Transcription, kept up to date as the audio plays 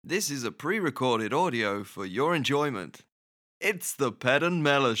This is a pre-recorded audio for your enjoyment. It's the Ped and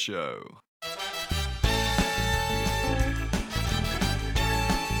Mella Show.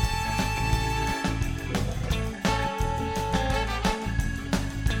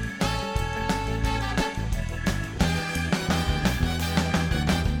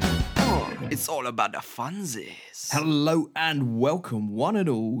 It's all about the funsies. Hello and welcome one and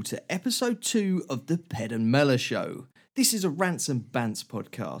all to episode 2 of the Ped and Mella Show. This is a rants and bants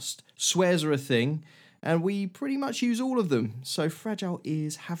podcast. Swears are a thing, and we pretty much use all of them, so fragile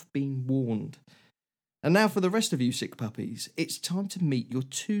ears have been warned. And now for the rest of you sick puppies, it's time to meet your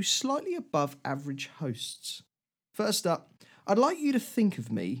two slightly above average hosts. First up, I'd like you to think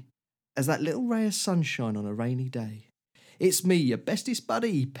of me as that little ray of sunshine on a rainy day. It's me, your bestest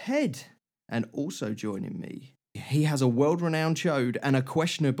buddy, Ped. And also joining me, he has a world-renowned chode and a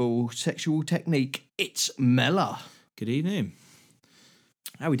questionable sexual technique. It's Mella. Good evening.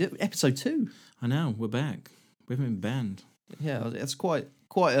 How we do? Episode 2. I know, we're back. We haven't been banned. Yeah, that's quite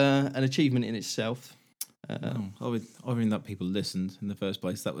an achievement in itself. I mean that people listened in the first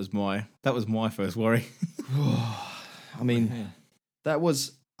place. That was my first worry. I mean,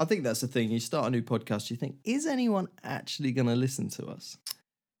 I think that's the thing. You start a new podcast, you think, is anyone actually going to listen to us?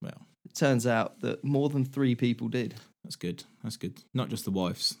 Well, it turns out that more than 3 people did. That's good. Not just the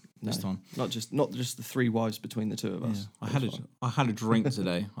wives this time. Not just the 3 wives between the 2 of us. Yeah. I had a drink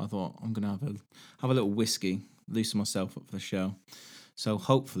today. I thought I'm gonna have a little whiskey, loosen myself up for the show. So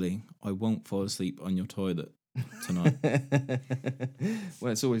hopefully I won't fall asleep on your toilet tonight.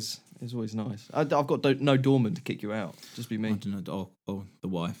 Well, it's always nice. I've got no doorman to kick you out. Just be me. I don't know. Oh, the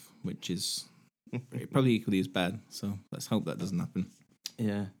wife, which is probably equally as bad. So let's hope that doesn't happen.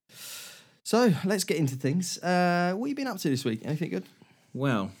 Yeah. So let's get into things. What have you been up to this week? Anything good?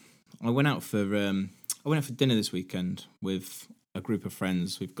 Well, I went out for dinner this weekend with a group of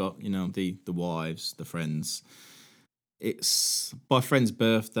friends. We've got the wives, the friends. It's my friend's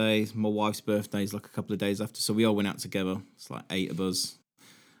birthday. My wife's birthday is like a couple of days after, so we all went out together. It's like 8 of us.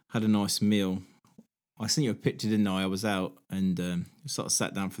 Had a nice meal. I sent you a picture, didn't I? I was out and sort of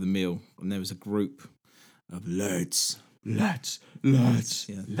sat down for the meal, and there was a group of lads. Yeah,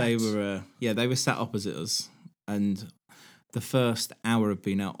 they were sat opposite us, and the first hour of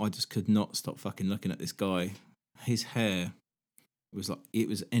being out, I just could not stop fucking looking at this guy. His hair was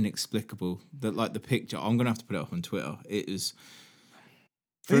inexplicable. The picture, I'm gonna have to put it up on Twitter. It was.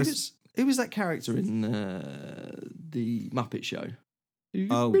 Who was that character in the Muppet Show?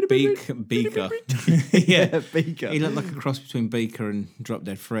 Oh, Beaker. Yeah, Beaker. He looked like a cross between Beaker and Drop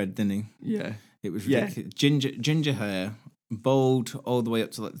Dead Fred, didn't he? Yeah. It was ridiculous. Ginger hair, bald all the way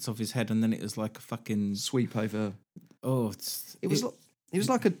up to like the top of his head, and then it was like a fucking sweep over. Oh, it was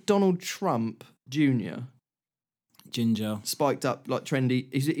like a Donald Trump Jr. Ginger, spiked up like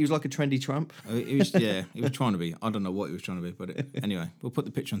trendy. He was like a trendy Trump. He was trying to be. I don't know what he was trying to be, but anyway, we'll put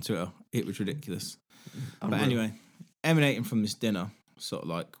the picture on Twitter. It was ridiculous. But anyway, emanating from this dinner, sort of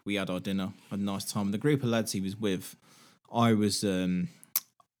like we had our dinner, had a nice time. And the group of lads he was with, I was.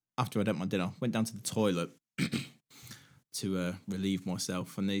 After I'd had my dinner, went down to the toilet to relieve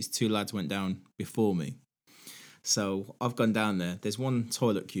myself, and these 2 lads went down before me. So I've gone down there. There's one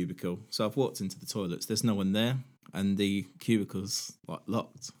toilet cubicle, so I've walked into the toilets. There's no one there, and the cubicle's like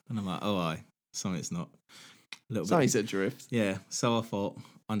locked. And I'm like, oh, something's not. Something's adrift. Yeah. So I thought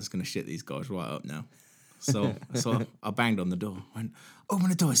I'm just gonna shit these guys right up now. So I banged on the door. Went, open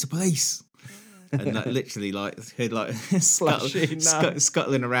the door. It's the police. And that literally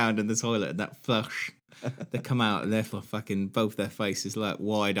scuttling around in the toilet, and that flush, they come out and they're fucking both their faces like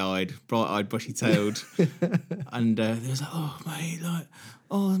wide-eyed, bright-eyed, bushy-tailed, and they was like, "Oh mate, mate."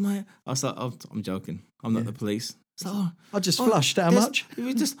 I was like, "I'm joking. I'm not the police." So I just flushed. How much? It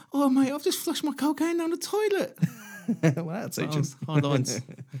was just, mate, I've just flushed my cocaine down the toilet. Well, that's ancient. Hard lines.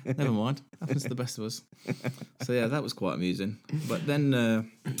 Never mind. Happens to the best of us. So yeah, that was quite amusing. But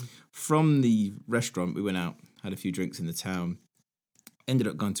then from the restaurant, we went out, had a few drinks in the town, ended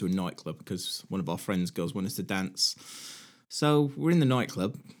up going to a nightclub because one of our friends' girls wanted us to dance. So we're in the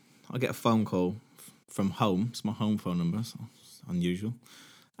nightclub. I get a phone call from home. It's my home phone number. So it's unusual.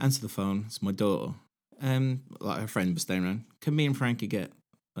 Answer the phone. It's my daughter. Like her friend was staying around. Can me and Frankie get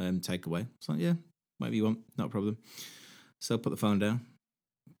takeaway? So yeah. Whatever you want, not a problem. So I put the phone down.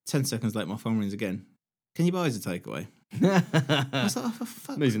 10 seconds later, my phone rings again. Can you buy us a takeaway? I was like, oh, for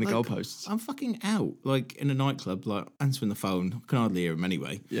fuck. Moving the goalposts. I'm fucking out, like in a nightclub, like answering the phone. I can hardly hear him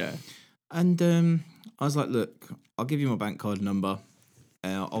anyway. Yeah. And I was like, look, I'll give you my bank card number.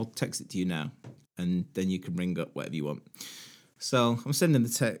 I'll text it to you now, and then you can ring up whatever you want. So I'm sending the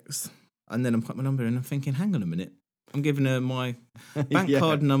text, and then I'm putting my number in and I'm thinking, hang on a minute. I'm giving her my bank Yeah.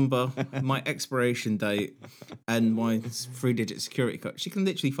 card number, my expiration date, and my 3-digit security code. She can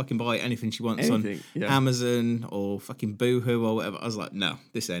literally fucking buy anything she wants Anything, on yeah. Amazon or fucking Boohoo or whatever. I was like, no,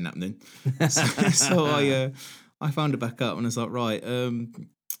 this ain't happening. So I found her back up and I was like, right,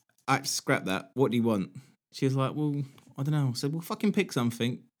 I scrap that. What do you want? She was like, well, I don't know. I said, well, fucking pick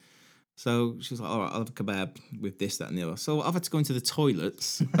something. So she was like, all right, I'll have a kebab with this, that, and the other. So I've had to go into the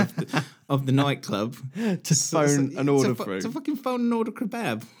toilets of the nightclub To phone an order through. to fucking phone and order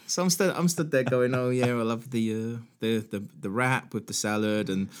kebab. So I'm stood there going, oh yeah, I love the wrap with the salad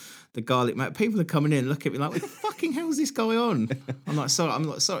and the garlic. Mate, people are coming in, look at me like, what the fucking hell's this going on? I'm like, sorry.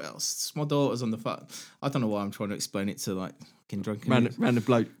 It's my daughter's on the phone. I don't know why I'm trying to explain it to like fucking drunken Random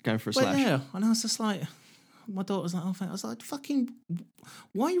bloke going for a But slash. yeah, and I was just like, my daughter's like, oh, thank. I was like, fucking,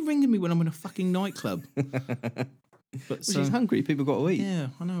 why are you ringing me when I'm in a fucking nightclub? But She's hungry. People got to eat. yeah,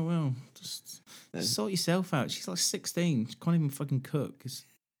 I know. Well, just sort yourself out. She's like 16. She can't even fucking cook. It's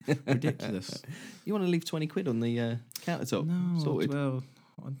ridiculous. You want to leave 20 quid on the countertop? No, Sorted. well,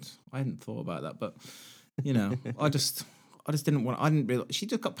 I hadn't thought about that, but you know, I just didn't want. I didn't realize she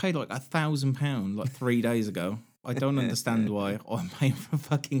just got paid like £1,000 like 3 days ago. I don't understand why I'm paying for a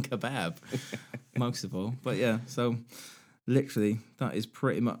fucking kebab, most of all. But yeah, so literally that is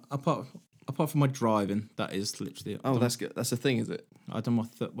pretty much apart from my driving. That is literally it. Oh, that's good. That's a thing, is it? I done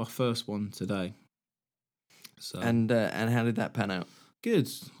my first one today. So And how did that pan out? good.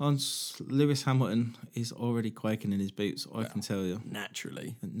 Lewis Hamilton is already quaking in his boots. I can tell you.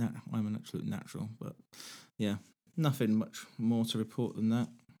 Naturally. I'm an absolute natural, but yeah, nothing much more to report than that.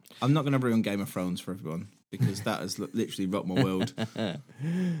 I'm not going to ruin Game of Thrones for everyone because that has literally rocked my world.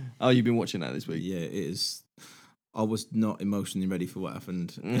 Oh, you've been watching that this week? Yeah, it is. I was not emotionally ready for what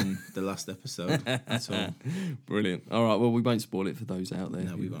happened in the last episode at all. Brilliant. All right, well, we won't spoil it for those out there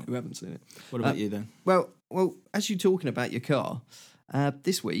No, we won't. who haven't seen it. What about you then? Well, as you're talking about your car,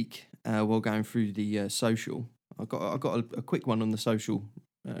 this week, while going through the social, I got a quick one on the social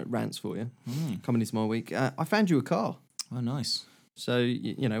rants for you coming into my week. I found you a car. Oh, nice. So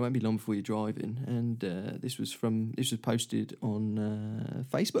you know, it won't be long before you're driving, and this was posted on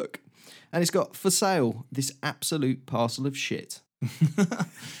Facebook, and it's got for sale this absolute parcel of shit.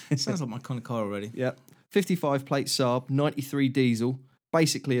 It sounds like my kind of car already. Yep, 55 plate Saab, 93 diesel,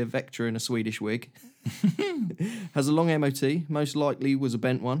 basically a Vectra in a Swedish wig. Has a long MOT, most likely was a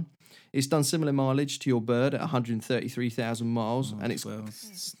bent one. It's done similar mileage to your bird at 133,000 miles, and it's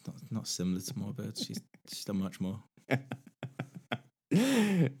not similar to my bird. She's done much more.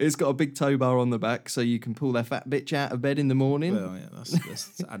 It's got a big tow bar on the back, so you can pull that fat bitch out of bed in the morning. Well, yeah,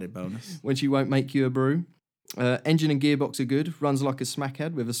 that's added bonus. When she won't make you a brew. Engine and gearbox are good. Runs like a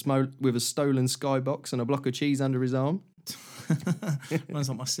smackhead with a stolen skybox and a block of cheese under his arm. Runs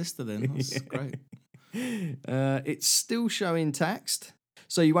like my sister then. That's great. It's still showing taxed,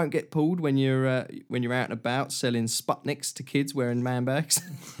 so you won't get pulled when you're out and about selling Sputniks to kids wearing man bags.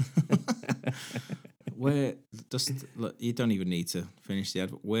 Where look, you don't even need to finish the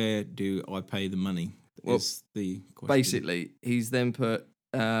advert. Where do I pay the money? Is the question. Basically, he's then put.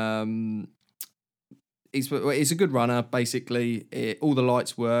 It's a good runner. Basically, all the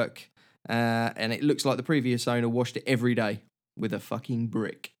lights work, and it looks like the previous owner washed it every day with a fucking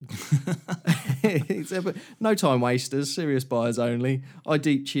brick. No time wasters, serious buyers only.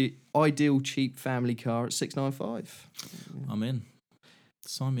 Ideal cheap family car at $695. I'm in.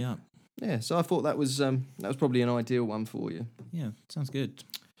 Sign me up. Yeah, so I thought that was probably an ideal one for you. Yeah, sounds good.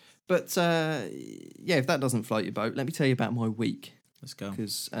 But yeah, if that doesn't float your boat, let me tell you about my week. Let's go.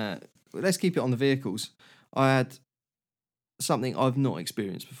 Because let's keep it on the vehicles. I had something I've not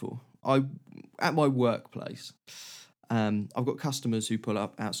experienced before. At my workplace, I've got customers who pull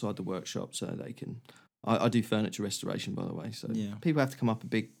up outside the workshop so they can. I do furniture restoration, by the way, so yeah. People have to come up and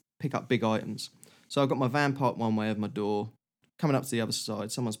pick up big items. So I've got my van parked one way of my door. Coming up to the other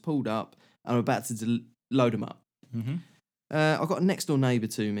side, someone's pulled up, and I'm about to load them up. Mm-hmm. I've got a next door neighbour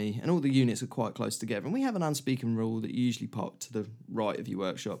to me, and all the units are quite close together. And we have an unspoken rule that you usually park to the right of your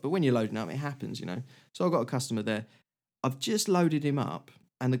workshop, but when you're loading up, it happens, you know. So I've got a customer there. I've just loaded him up,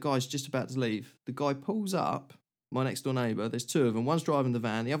 and the guy's just about to leave. The guy pulls up, my next door neighbour. There's two of them. One's driving the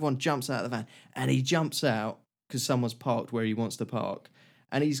van, the other one jumps out of the van, and he jumps out because someone's parked where he wants to park,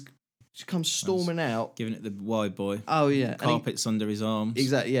 and he comes storming out, giving it the wide boy. Oh yeah, Carpets under his arms.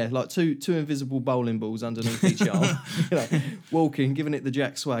 Exactly, yeah, like two invisible bowling balls underneath each arm. You know, walking, giving it the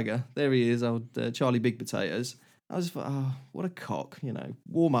Jack Swagger. There he is, old Charlie Big Potatoes. I was like, oh, what a cock, you know.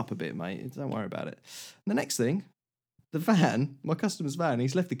 Warm up a bit, mate. Don't worry about it. And the next thing, the van, my customer's van.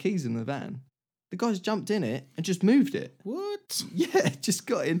 He's left the keys in the van. The guys jumped in it and just moved it. What? Yeah, just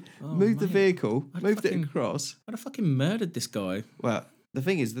got in, moved the mate. vehicle, moved it across. I'd have fucking murdered this guy. Well, the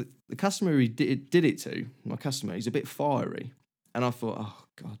thing is that the customer who did it to, my customer, he's a bit fiery. And I thought, oh,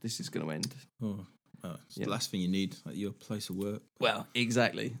 God, this is going to end. Oh, it's the last thing you need at your place of work. Well,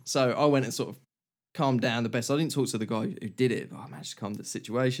 exactly. So I went and sort of calmed down the best. I didn't talk to the guy who did it, but I managed to calm the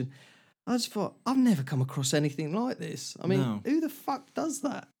situation. I just thought, I've never come across anything like this. I mean, who the fuck does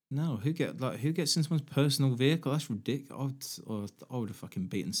that? No, who gets in someone's personal vehicle? That's ridiculous. I would have fucking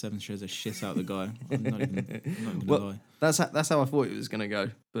beaten 7 shares of shit out of the guy. I'm not even gonna lie. That's how I thought it was going to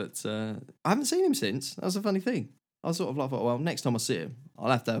go. But I haven't seen him since. That was a funny thing. I was sort of like, well, next time I see him,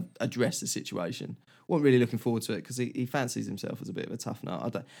 I'll have to address the situation. Wasn't really looking forward to it because he fancies himself as a bit of a tough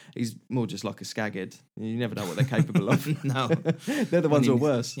nut. He's more just like a skaghead. You never know what they're capable of. No, they're the ones who are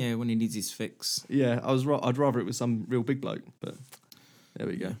worse. Yeah, when he needs his fix. Yeah, I'd rather it was some real big bloke, but there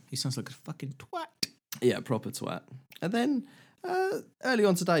we go. Yeah, he sounds like a fucking twat. Yeah, proper twat. And then early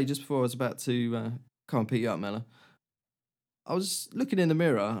on today, just before I was about to come and pick you up, Mella, I was looking in the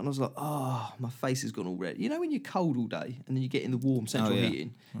mirror and I was like, oh, my face has gone all red. You know when you're cold all day and then you get in the warm central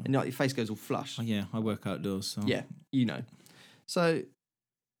heating and like, your face goes all flush? Oh, yeah, I work outdoors. So. Yeah, you know. So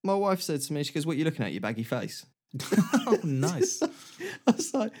my wife said to me, she goes, what are you looking at, your baggy face? Oh, nice. I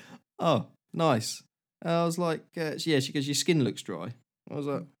was like, oh, nice. I was like, she goes, your skin looks dry. I was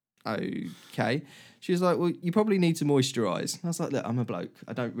like, okay. She was like, well, you probably need to moisturise. I was like, look, I'm a bloke.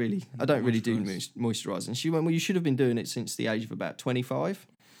 I don't really do moisturise. And she went, well, you should have been doing it since the age of about 25.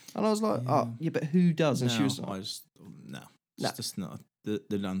 And I was like, oh, yeah, but who does? And she was like, it's just not the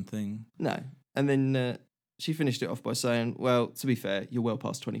done thing. No. And then she finished it off by saying, well, to be fair, you're well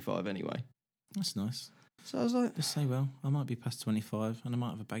past 25 anyway. That's nice. So I was like, just say, well, I might be past 25 and I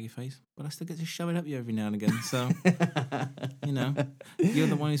might have a baggy face, but I still get to show it up you every now and again. So, you know, you're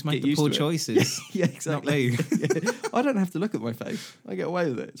the one who's made the poor choices. Yeah, exactly. Not me. Yeah. I don't have to look at my face. I get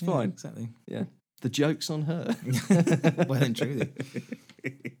away with it. It's fine. Exactly. Yeah. The joke's on her. Well and truly.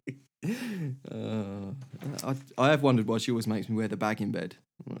 I have wondered why she always makes me wear the bag in bed.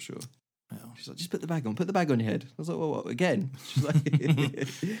 I'm not sure. Well, she's like, just put the bag on your head. I was like, well, what, again? She's like,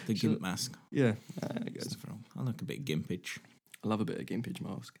 the gimp mask. Yeah. I like a bit gimpage. I love a bit of gimpage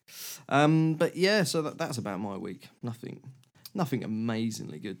mask. But yeah, so that's about my week. Nothing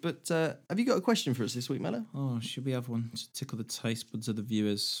amazingly good. But have you got a question for us this week, Mella? Oh, should we have one to tickle the taste buds of the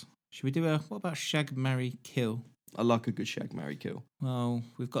viewers? Should we do what about shag, marry, kill? I like a good shag, marry, kill. Well,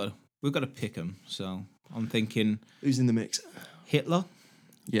 we've got to pick them. So I'm thinking, who's in the mix? Hitler.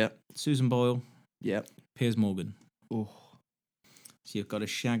 Yeah. Susan Boyle. Yeah. Piers Morgan. Oh. So you've got to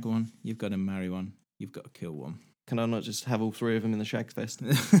shag one, you've got to marry one, you've got to kill one. Can I not just have all three of them in the shag fest?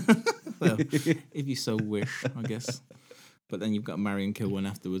 Well, if you so wish, I guess. But then you've got to marry and kill one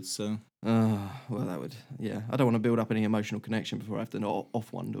afterwards, so... well, that would... Yeah, I don't want to build up any emotional connection before I have to knock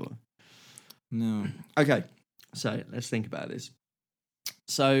off one, do I? No. Okay, so let's think about this.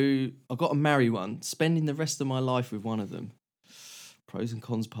 So I've got to marry one, spending the rest of my life with one of them. Pros and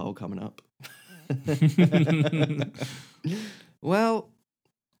cons pile coming up. Well,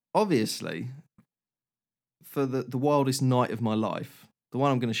 obviously, for the wildest night of my life, the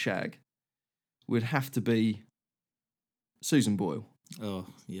one I'm going to shag would have to be Susan Boyle. Oh,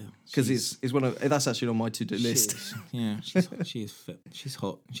 yeah. Because it's one of that's actually on my to-do list. She's fit. She's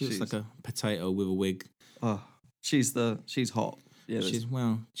hot. She looks like a potato with a wig. Oh, she's hot. Yeah,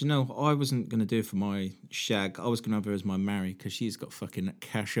 well, do you know, I wasn't going to do it for my shag. I was going to have her as my marry because she's got fucking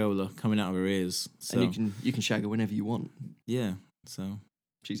cashola coming out of her ears. So. And you can shag her whenever you want. Yeah, so.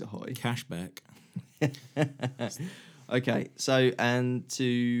 She's a hottie. Cash back. Okay, so, and do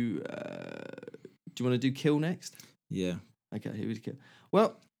you want to do kill next? Yeah. Okay, who would kill?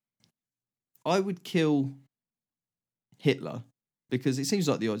 Well, I would kill Hitler because it seems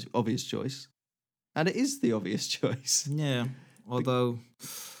like the obvious choice. And it is the obvious choice. Yeah. Although,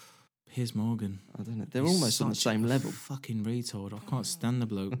 Piers Morgan. I don't know. They're almost on the same level. Fucking retard. I can't stand the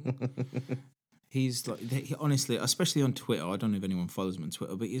bloke. He's like, honestly, especially on Twitter. I don't know if anyone follows him on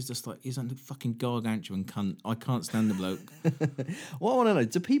Twitter, but he's just like, he's a fucking gargantuan cunt. I can't stand the bloke. What I want to know,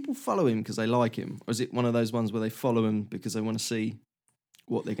 do people follow him because they like him? Or is it one of those ones where they follow him because they want to see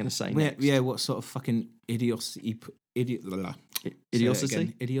what they're going to say next? Yeah, what sort of fucking idiocy he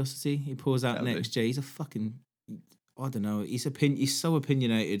pours out next. Yeah, he's a fucking... I don't know. He's so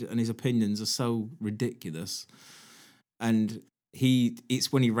opinionated, and his opinions are so ridiculous. And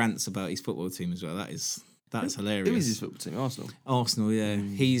it's when he rants about his football team as well. That's hilarious. Who is his football team? Arsenal. Arsenal, yeah.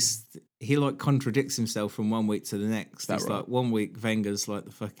 He like contradicts himself from one week to the next. It's right. Like 1 week Wenger's like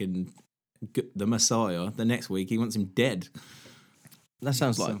the fucking the Messiah. The next week he wants him dead. That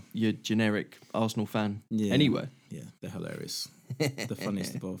sounds So- like your generic Arsenal fan. Yeah. Anyway, Yeah, they're hilarious. The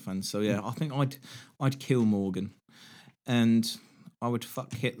funniest of all fans. So yeah, I think I'd kill Morgan, and I would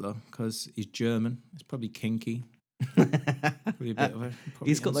fuck Hitler because he's German. It's probably kinky. Probably a bit of a.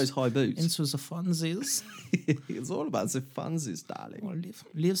 he's got those high boots. Into the funsies. It's all about the funsies, darling. Well,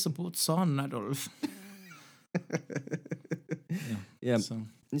 live the boots on, Adolf. Yeah. So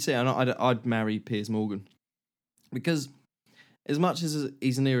You see, I'd marry Piers Morgan because as much as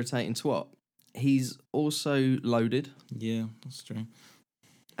he's an irritating twat, he's also loaded yeah, that's true.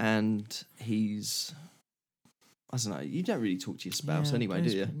 and he's. I don't know. You don't really talk to your spouse Yeah, anyway, but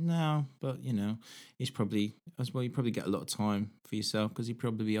do you? No, but he's probably as well. You probably get a lot of time for yourself because he'd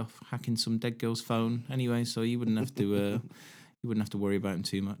probably be off hacking some dead girl's phone anyway. So you wouldn't have to. You wouldn't have to worry about him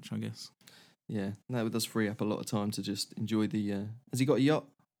too much, I guess. Yeah, that does free up a lot of time to just enjoy the. Has he got a yacht?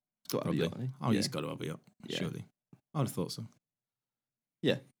 He's got Probably. a yacht. hasn't he? Oh, yeah. he's got to have a yacht. Yeah. Surely. I'd have thought so.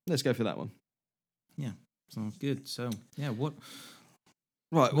 Yeah, let's go for that one. Sounds good. So yeah, what?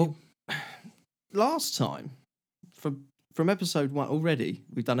 Right. Well, last time, from episode 1 already,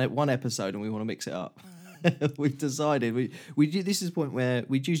 we've done one episode and we want to mix it up. We've decided we do. This is the point where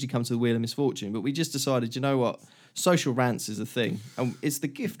we usually come to the wheel of misfortune, but we just decided, you know what? Social rants is a thing, and it's the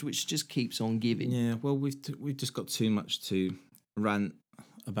gift which just keeps on giving. Yeah. Well, we've just got too much to rant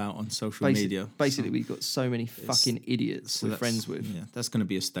about on social media. Basically, so, we've got so many fucking idiots so we're that's- friends with. Yeah, that's going to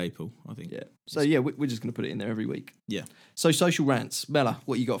be a staple, I think. Yeah. So yeah, we're just going to put it in there every week. Yeah. So social rants, Bella,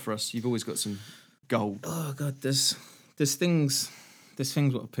 what you got for us? You've always got some gold. Oh god, there's things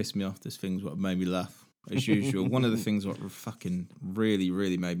what have pissed me off. There's things what have made me laugh. As usual, one of the things what fucking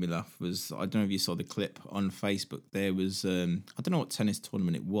really made me laugh was, I don't know if you saw the clip on Facebook. There was I don't know what tennis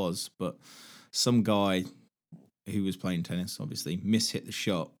tournament it was, but some guy who was playing tennis obviously mishit the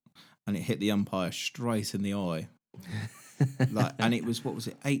shot and it hit the umpire straight in the eye. And it was, what was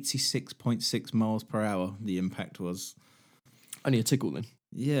it, 86.6 miles per hour the impact was. Only a tickle then.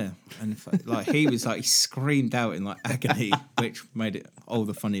 Yeah, and he screamed out in like agony, which made it all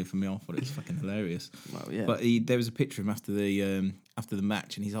the funnier for me. I thought it was fucking hilarious. Well, yeah. But there was a picture of him after the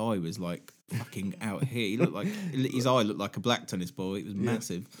match, and his eye was like fucking out here. He looked like his eye looked like a black tennis ball. It was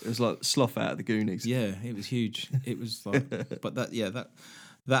massive. It was like Sloth out of the Goonies. Yeah, it was huge. It was like, but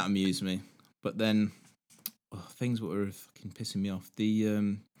that amused me. But then things that were fucking pissing me off.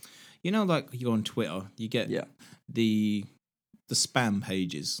 The like you go on Twitter, you get the spam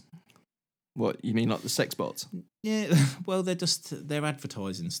pages. What, you mean like the sex bots? Yeah, well, they're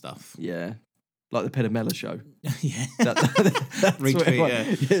advertising stuff. Yeah. Like the Pedamella show. Yeah. That's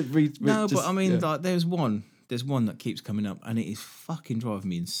Retweet, yeah. But I mean, like, there's one that keeps coming up, and it is fucking driving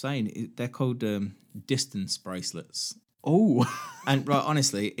me insane. They're called distance bracelets. Oh. And right,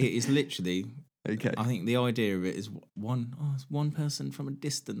 honestly, it is literally. Okay. I think the idea of it is one person from a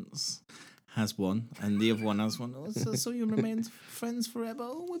distance has one, and the other one has one. Oh, so you remain friends forever.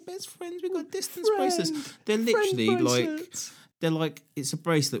 Oh, we're best friends. We've got distance bracelets. They're literally like it's a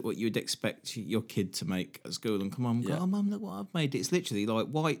bracelet what you'd expect your kid to make at school and come home and go, oh mum, look what I've made. It's literally like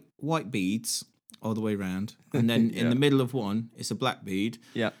white beads all the way around, and then in the middle of one it's a black bead.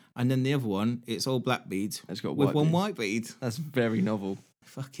 Yeah. And then the other one, it's all black beads. It's got with one bead. white bead. That's very novel.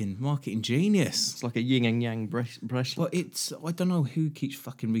 Fucking marketing genius. It's like a yin and yang bracelet. But I don't know who keeps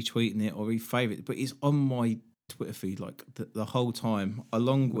fucking retweeting it or refavourite it, but it's on my Twitter feed like the whole time,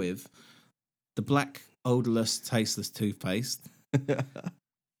 along with the black odorless, tasteless toothpaste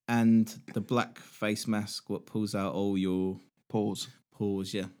and the black face mask what pulls out all your Pause.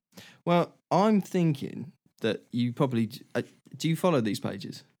 Yeah. Well, I'm thinking that you probably... do you follow these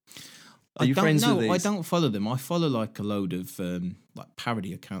pages? Are you friends with these? I don't follow them. I follow like a load of like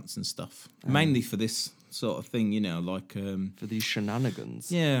parody accounts and stuff, mainly for this sort of thing, like for these shenanigans.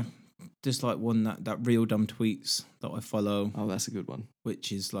 Yeah, just like one that real dumb tweets that I follow. Oh, that's a good one.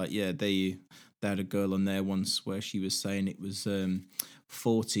 Which is like, yeah, they had a girl on there once where she was saying it was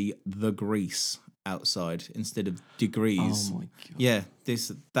 40 the grease outside instead of degrees. Oh my god. Yeah,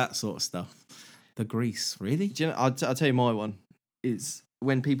 that sort of stuff. The grease, really? Do you know, I'll tell you my one is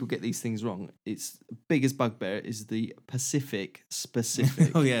when people get these things wrong. It's biggest bugbear is the Pacific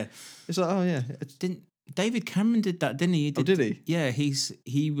specific. Oh yeah, it's like, oh yeah. Didn't David Cameron did that? Didn't he? Did he? Yeah,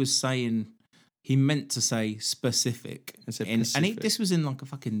 he was saying he meant to say specific, this was in like a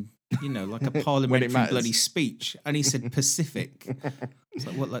fucking like a parliamentary bloody speech, and he said Pacific. It's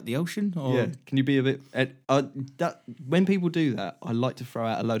like, what, like the ocean? Or? Yeah. Can you be a bit? That when people do that, I like to throw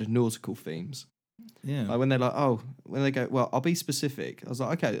out a load of nautical themes. Yeah. Like when they're like, when they go, well, I'll be specific. I was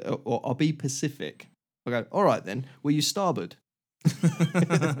like, okay, or I'll be Pacific. I go, all right then. Were you starboard?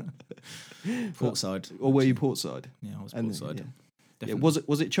 Portside. Or were you portside? Yeah, I was portside. definitely.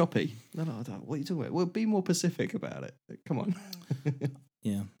 Was it choppy? No, I don't. What are you talking about? Well, be more Pacific about it. Come on.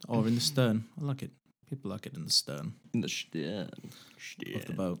 Yeah, or in the stern. I like it. People like it in the stern In the stern. of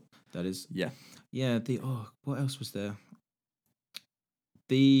the boat. That is. Yeah. Yeah. What else was there?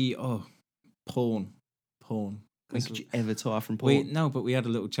 The porn. When could you ever tire from porn? But we had a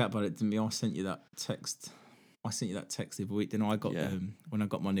little chat about it, didn't we? I sent you that text. The other week. Then I got when I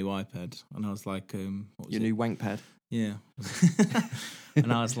got my new iPad, and I was like, what was Your new wank pad. Yeah.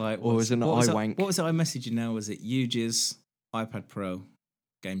 And I was like, Or was it an iWank? What was it I messaged you now? Was it UG's iPad Pro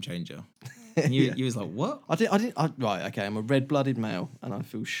game changer? And you was like, what? Right, okay, I'm a red-blooded male, and I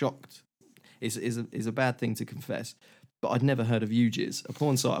feel shocked. It's a bad thing to confess, but I'd never heard of UG's, a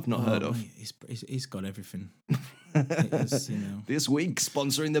porn site I've not heard of. Mate, he's got everything. It's, This week,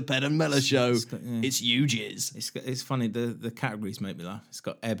 sponsoring the Ped and Mella show, it's UG's. It's funny, the categories make me laugh. It's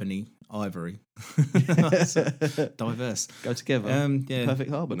got ebony, ivory. Diverse. Go together. Yeah.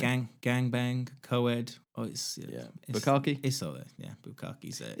 Perfect harmony. Gangbang, co-ed. Oh, it's Bukkake? It's all there. Yeah,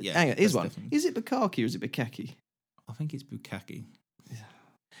 Bukkake's there. Yeah. Hang on, here's one. Definitely. Is it Bukkake or is it Bukkake? I think it's Bukkake.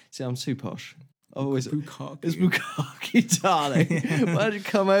 See, I'm too posh. It's Bukkake. It's Bukkake, darling. Why don't you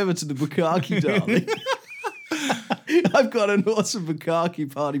come over to the Bukkake, darling? I've got an awesome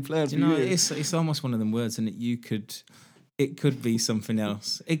Bukkake party planned for you. It's almost one of them words, and it could be something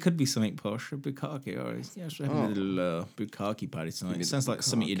else. It could be something posh, a bukkake, or we're having a little bukkake party tonight. It sounds like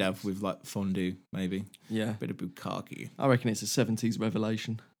something you'd have with like fondue, maybe. Yeah, a bit of bukkake. I reckon it's a 70s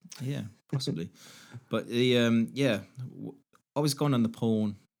revelation. Yeah, possibly. But I was going on the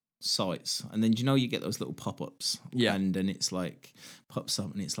porn sites, and then you get those little pop-ups, and then it's like pops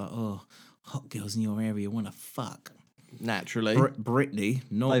up, and it's like, oh, hot girls in your area want to fuck. Naturally. Brittany,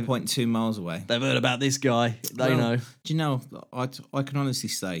 0.2 miles away. They've heard about this guy. They know. Do you know, I can honestly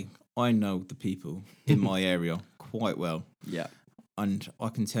say I know the people in my area quite well. Yeah. And I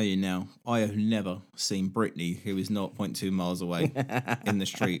can tell you now, I have never seen Brittany, who is 0.2 miles away, in the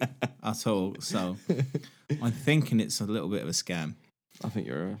street at all. So I'm thinking it's a little bit of a scam. I think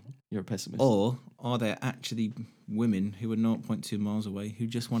you're a pessimist. Or are there actually women who are 0.2 miles away who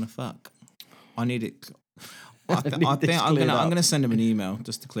just want to fuck? I need it... I think I'm gonna send him an email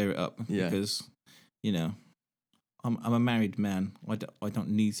just to clear it up because I'm a married man. I don't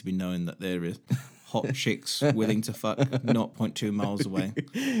need to be knowing that there is hot chicks willing to fuck 0.2 miles away.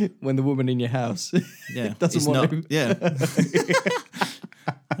 When the woman in your house doesn't want to. Yeah.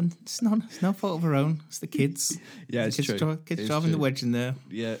 And it's no fault of her own. It's the kids. Yeah, it's true. Kids driving the wedge in there.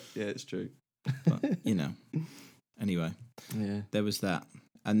 Yeah, it's true. But, anyway, there was that,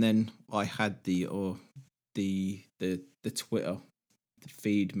 and then I had the Twitter, the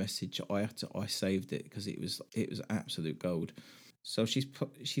feed message. I saved it because it was absolute gold. So she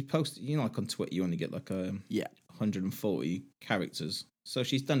posted, like on Twitter you only get like 140 characters. So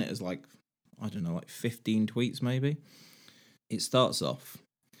she's done it as like, I don't know, like 15 tweets maybe. It starts off,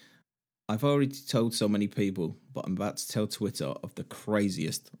 I've already told so many people, but I'm about to tell Twitter of the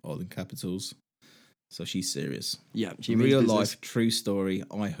craziest, all in capitals. So she's serious. Yeah, she real life, true story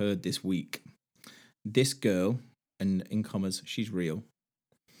I heard this week. This girl, and in commas, she's real.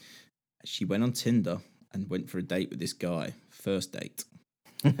 She went on Tinder and went for a date with this guy. First date.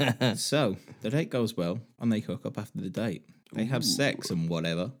 So the date goes well, and they hook up after the date. They have sex and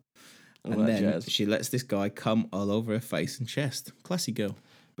whatever. And then she lets this guy come all over her face and chest. Classy girl.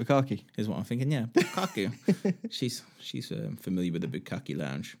 Bukkake. Is what I'm thinking. Yeah, Bukkake. she's familiar with the Bukkake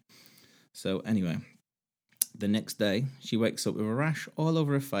lounge. So anyway, the next day she wakes up with a rash all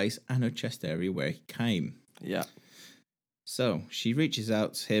over her face and her chest area where he came. Yeah. So she reaches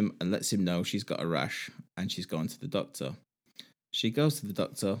out to him and lets him know she's got a rash and she's gone to the doctor. She goes to the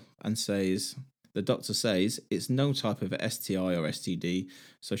doctor and the doctor says it's no type of STI or STD,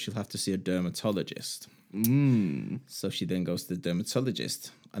 so she'll have to see a dermatologist. So she then goes to the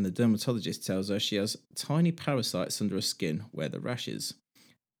dermatologist, and the dermatologist tells her she has tiny parasites under her skin where the rash is.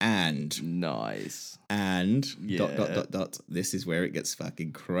 And nice. And ... This is where it gets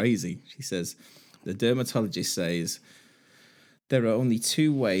fucking crazy. She says, the dermatologist says there are only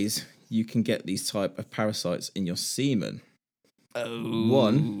 2 ways you can get these type of parasites in your semen. Oh.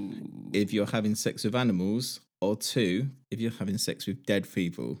 1, if you're having sex with animals, or 2, if you're having sex with dead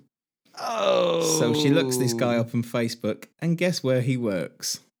people. Oh. So she looks this guy up on Facebook, and guess where he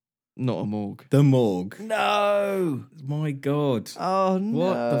works? Not a morgue. The morgue. No. My God. Oh, no.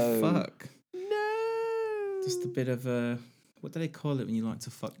 What the fuck? No. Just a bit of what do they call it when you like to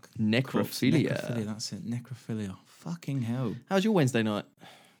fuck? Necrophilia. Necrophilia, that's it. Necrophilia. Fucking hell. How's your Wednesday night?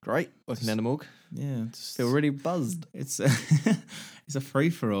 Great. Working down the morgue. Yeah. Feel really buzzed. It's It's a free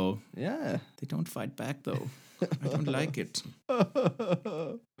for all. Yeah. They don't fight back though. I don't like it.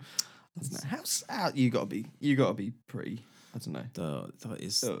 How you gotta be pretty. I don't know. That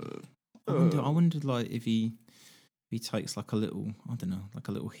is. I wonder, like, if he takes like a little, I don't know, like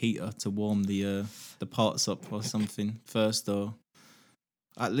a little heater to warm the parts up or something first, or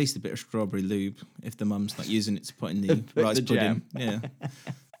at least a bit of strawberry lube if the mum's not using it to put in the rice pudding. Yeah.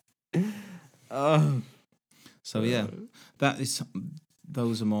 So yeah, those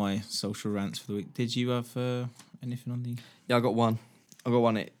are my social rants for the week. Did you have anything on the? Yeah, I got one.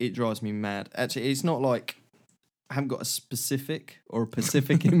 It drives me mad. Actually, it's not like I haven't got a specific or a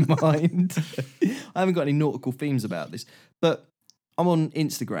Pacific in mind. I haven't got any nautical themes about this, but I'm on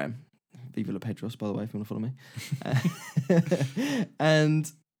Instagram. Viva la Pedros, by the way, if you want to follow me.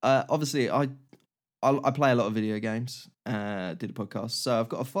 And obviously, I play a lot of video games. Did a podcast, so I've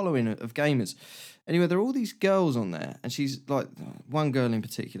got a following of gamers. Anyway, there are all these girls on there, and she's like one girl in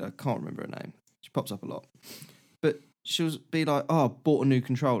particular. I can't remember her name. She pops up a lot, but she'll be like, "Oh, bought a new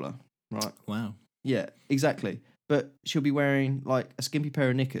controller." Right? Wow. Yeah, exactly. But she'll be wearing like a skimpy pair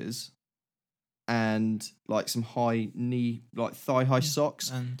of knickers and like some high knee, like thigh high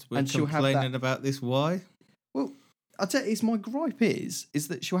socks. And she'll complaining about this. Why? Well, I tell you, my gripe is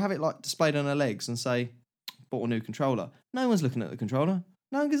that she'll have it like displayed on her legs and say, "Bought a new controller." No one's looking at the controller.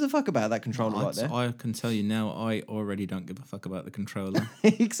 No one gives a fuck about that controller right there. I can tell you now, I already don't give a fuck about the controller.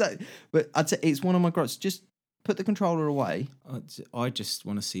 Exactly. But I'd say it's one of my gripes. Just put the controller away. I just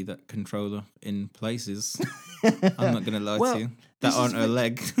want to see that controller in places. I'm not going to lie to you. That aren't her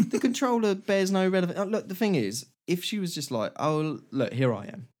leg. The controller bears no relevance. Look, the thing is, if she was just like, "Oh, look, here I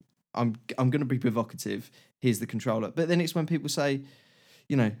am. I'm going to be provocative. Here's the controller." But then it's when people say,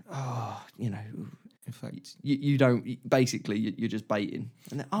 in fact, you don't. Basically, you're just baiting.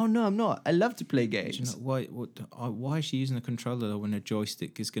 And then, "Oh no, I'm not. I love to play games." Do you know why is she using a controller though when a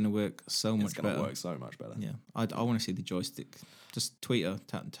joystick is going to work so much better? It's going to work so much better. Yeah, I want to see the joystick. Just tweet her,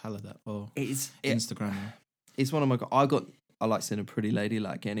 tell her that, or Instagram her. It's one of my. I like seeing a pretty lady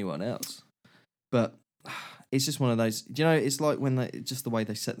like anyone else, but it's just one of those. Do you know? It's like when just the way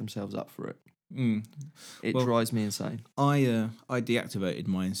they set themselves up for it. It drives me insane. I deactivated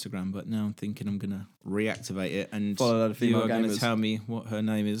my Instagram, but now I'm thinking I'm gonna reactivate it, and follow a lot of female you are gamers. Going to tell me what her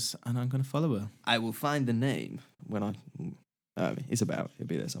name is, and I'm gonna follow her. I will find the name when it'll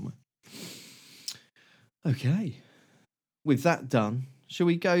be there somewhere. Okay, with that done, shall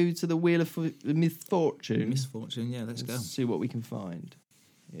we go to the Wheel of Misfortune? Misfortune, yeah, let's go. See what we can find.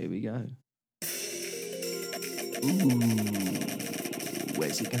 Here we go. Ooh,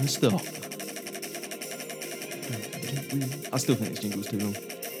 where's it gonna stop? I still think this jingle's too long.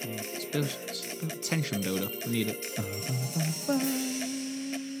 It's built tension builder. We need it.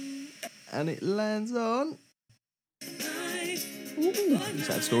 And it lands on. Ooh,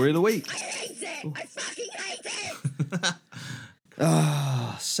 sad story of the week. I hate it. I fucking hate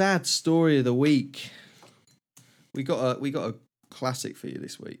it. Sad story of the week. We got a classic for you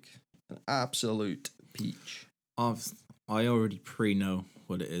this week. An absolute peach. I already pre-know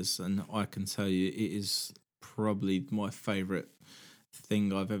what it is, and I can tell you it is probably my favourite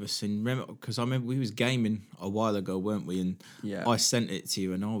thing I've ever seen. Because I remember we was gaming a while ago, weren't we? And yeah. I sent it to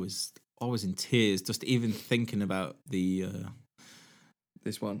you, and I was in tears just even thinking about the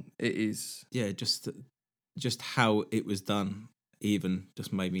this one. It is just how it was done. Even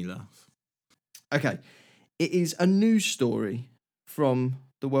just made me laugh. Okay, it is a news story from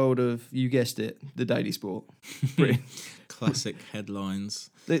the world of, you guessed it, the Daily Sport. Classic headlines.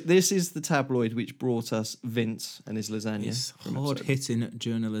 This is the tabloid which brought us Vince and his lasagna. It's hard-hitting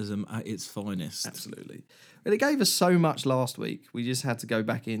journalism at its finest. Absolutely. But it gave us so much last week, we just had to go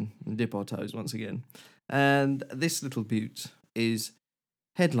back in and dip our toes once again. And this little beaut is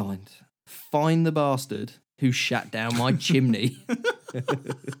headlined, "Find the bastard who shut down my chimney."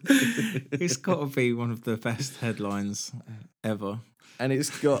 It's got to be one of the best headlines ever. And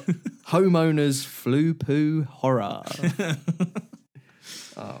it's got homeowners flu poo horror.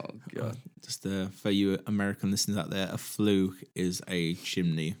 Oh, God. Just for you American listeners out there, a flue is a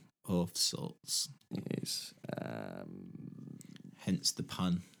chimney of sorts. Yes. Hence the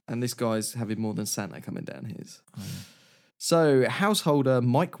pun. And this guy's having more than Santa coming down his. Oh, yeah. So, householder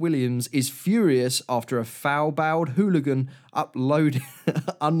Mike Williams is furious after a foul-bowed hooligan unloaded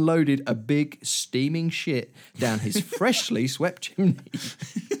a big steaming shit down his freshly swept chimney.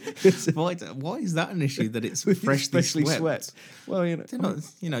 Why is that an issue that it's freshly swept? Well, you're not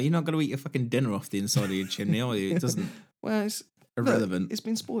going to eat your fucking dinner off the inside of your chimney, are you? It doesn't. Well, it's irrelevant. Look, it's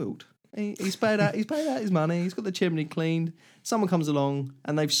been spoiled. He's paid out his money. He's got the chimney cleaned. Someone comes along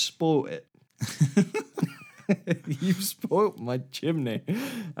and they've spoilt it. You've spoilt my chimney.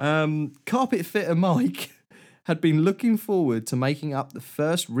 Carpet fitter Mike had been looking forward to making up the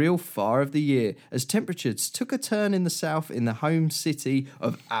first real fire of the year as temperatures took a turn in the south in the home city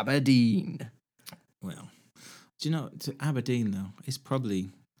of Aberdeen. Well, do you know, to Aberdeen, though, it's probably,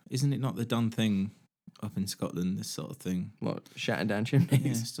 isn't it not the done thing up in Scotland, this sort of thing? What, shutting down chimneys? Yeah,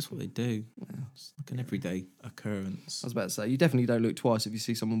 it's just what they do. It's like an everyday occurrence. I was about to say, you definitely don't look twice if you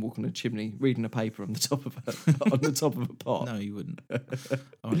see someone walking a chimney reading a paper on the top of a pot. No, you wouldn't. I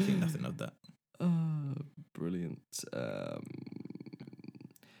don't think nothing of that. Oh, brilliant.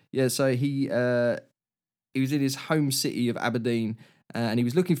 So he was in his home city of Aberdeen and he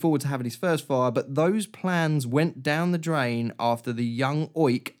was looking forward to having his first fire, but those plans went down the drain after the young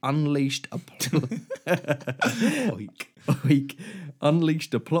Oik unleashed a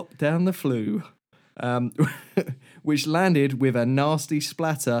plop down the flue, which landed with a nasty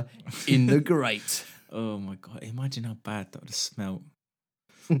splatter in the grate. Oh my God, imagine how bad that would have smelt.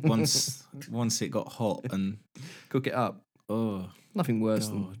 Once it got hot and Cook it up. oh, Nothing worse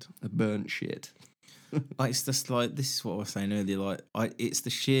God. than a burnt shit. It's just like, this is what I was saying earlier. Like, it's the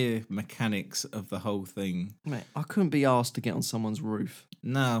sheer mechanics of the whole thing. Mate, I couldn't be asked to get on someone's roof.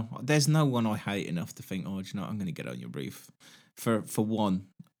 No, there's no one I hate enough to think, oh, do you know what, I'm going to get on your roof for one,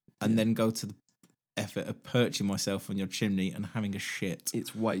 and then go to the effort of perching myself on your chimney and having a shit.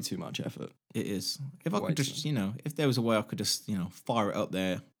 It's way too much effort. It is. If I Way could just, if there was a way I could just, fire it up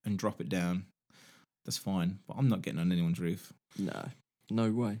there and drop it down, that's fine. But I'm not getting on anyone's roof.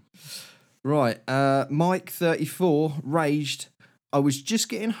 No way. Right, Mike, 34, raged. I was just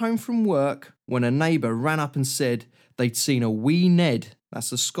getting home from work when a neighbour ran up and said they'd seen a wee Ned,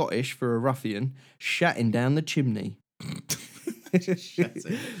 that's a Scottish for a ruffian, shatting down the chimney.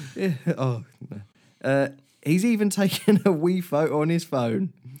 Yeah, oh, no. He's even taken a wee photo on his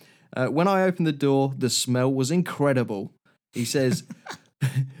phone. When I opened the door, the smell was incredible. He says,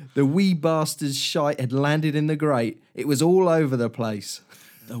 the wee bastard's shite had landed in the grate. It was all over the place.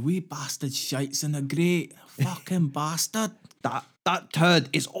 The wee bastard shites in the grate. Fucking bastard. That turd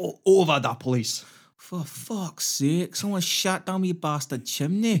is all over the place. For fuck's sake, someone shut down me bastard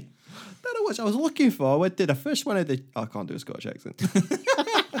chimney. Don't know what I was looking for. I did the first one. I can't do a Scottish accent.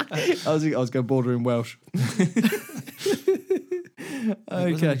 I was going bordering Welsh.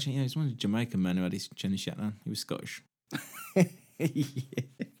 Okay. He was one of the Jamaican men who had his chimney shut down. He was Scottish.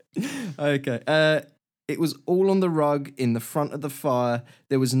 Okay. It was all on the rug in the front of the fire.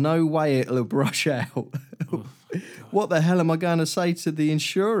 There was no way it'll brush out. Oh, What the hell am I going to say to the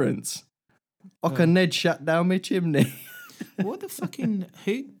insurance? Ned shut down my chimney. What the fucking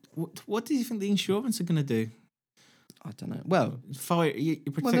What do you think the insurance are going to do? I don't know. Well, Fire. You're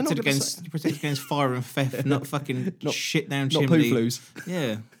protected against fire and theft, not fucking shit down not chimney. poo flues.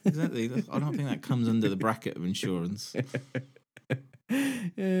 Yeah, exactly. I don't think that comes under the bracket of insurance.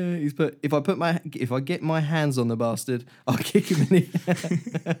 Yeah, he's put. If I get my hands on the bastard, I'll kick him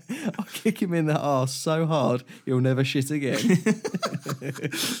in the arse so hard he'll never shit again.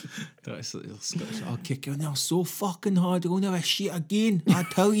 I'll kick you now so fucking hard you'll never shit again. I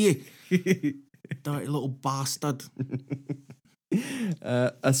tell you, dirty little bastard.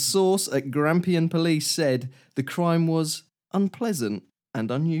 A source at Grampian Police said the crime was unpleasant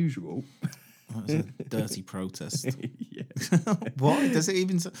and unusual. That was a dirty protest. Yeah. What? Does it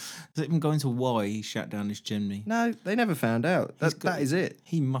even go into why he shut down his chimney? No, they never found out. That is it.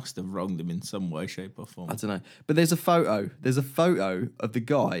 He must have wronged him in some way, shape, or form. I don't know. But there's a photo. There's a photo of the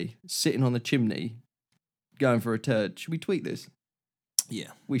guy sitting on the chimney going for a turd. Should we tweet this?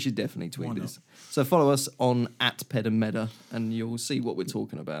 Yeah. We should definitely tweet Why not? this. So follow us on @PedandMeda and you'll see what we're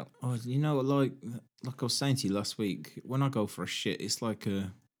talking about. Oh, like I was saying to you last week, when I go for a shit, it's like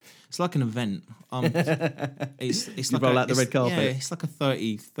an event. It's like roll out the red carpet. Yeah, it's like a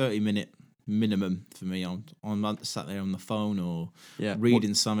 30 minute minimum for me. I'm sat there on the phone or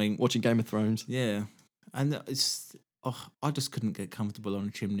reading something, Watching Game of Thrones. Yeah, and I just couldn't get comfortable on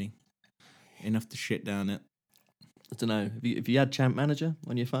a chimney enough to shit down it. I don't know. Have you had Champ Manager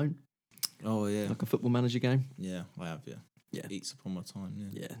on your phone? Oh yeah, Like a football manager game? yeah, I have. Yeah, Yeah. Eats upon my time.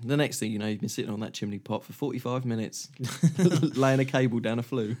 Yeah. Yeah. The next thing you know, you've been sitting on that chimney pot for 45 minutes, laying a cable down a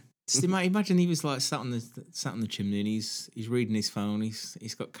flue. Just imagine he was like sat on the chimney and he's reading his phone.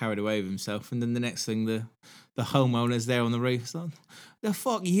 He's got carried away with himself, and then the next thing the homeowner's there on the roof. It's like, the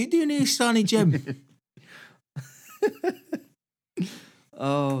fuck are you doing here, Sonny Jim?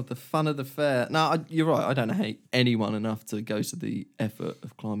 Oh, the fun of the fair. No, you're right. I don't hate anyone enough to go to the effort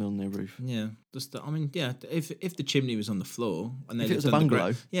of climbing on their roof. Yeah, if the chimney was on the floor and they If it was lived a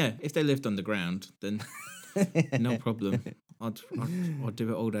underground, bungalow. yeah, if they lived underground, then no problem. I'd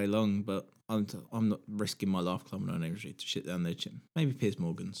do it all day long, but I'm not risking my life climbing on energy to shit down their chin. Maybe Piers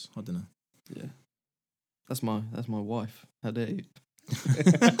Morgan's. I don't know. Yeah. That's my wife. How dare you?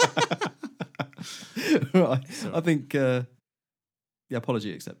 Right. Sorry. I think the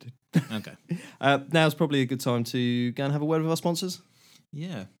apology accepted. Okay. Now's probably a good time to go and have a word with our sponsors.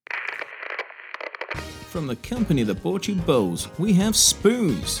 Yeah. From the company that bought you bowls, we have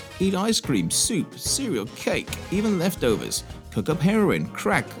spoons. Eat ice cream, soup, cereal, cake, even leftovers. Cook up heroin,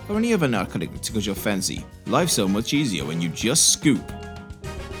 crack, or any other narcotic that tickles your fancy. Life's so much easier when you just scoop.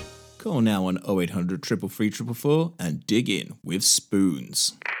 Call now on 0800 333 444 and dig in with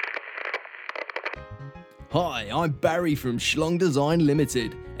spoons. Hi, I'm Barry from Schlong Design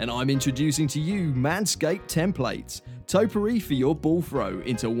Limited, and I'm introducing to you Manscaped Templates. Topiary for your ball throw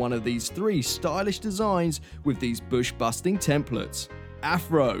into one of these 3 stylish designs with these bush-busting templates.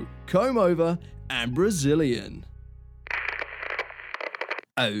 Afro, comb over, and Brazilian.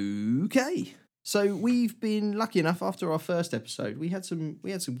 Okay. So we've been lucky enough after our first episode, we had some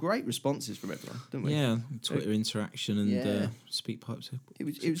great responses from everyone, didn't we? Yeah, Twitter interaction and Yeah. speak pipes. It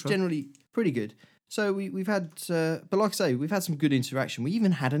was generally pretty good. So we've had, but like I say, we've had some good interaction. We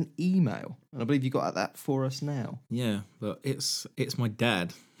even had an email, and I believe you got that for us now. Yeah, but it's my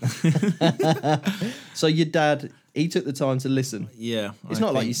dad. So your dad, he took the time to listen. Yeah, It's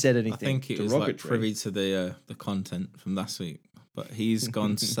not like you said anything I think it was like derogatory. privy to the content from last week, but he's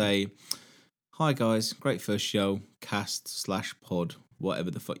gone to say, "Hi guys, great first show, cast/pod,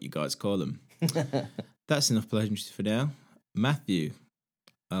 whatever the fuck you guys call them." That's enough pleasantries for now. Matthew,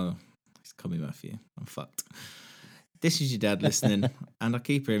 oh, it's coming Matthew. I'm fucked. This is your dad listening, and I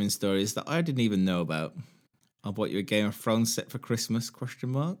keep hearing stories that I didn't even know about. I bought you a Game of Thrones set for Christmas, ?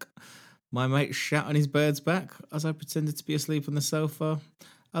 My mate shat on his bird's back as I pretended to be asleep on the sofa.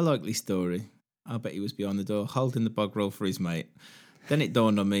 A likely story. I bet he was behind the door holding the bog roll for his mate. Then it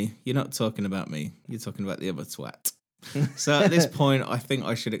dawned on me, you're not talking about me, you're talking about the other twat. So at this point, I think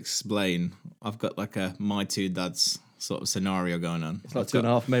I should explain. I've got like a my two dads sort of scenario going on. It's like Two and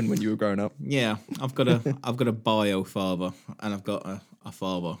a Half Men when you were growing up. Yeah, I've got a bio father, and I've got a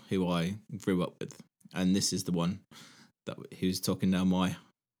father who I grew up with, and this is the one that he was talking now.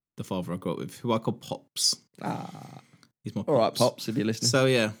 The father I grew up with, who I call Pops. He's my Pops. All right, Pops, if you're listening. So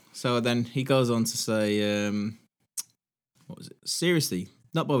yeah, so then he goes on to say, what was it? Seriously,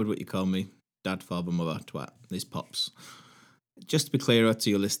 not bothered what you call me, dad, father, mother, twat. This Pops. Just to be clearer to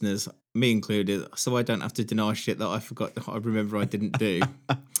your listeners, me included, so I don't have to deny shit that I forgot. I remember I didn't do.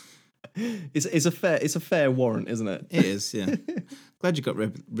 It's a fair warrant, isn't it? It is, yeah. Glad you got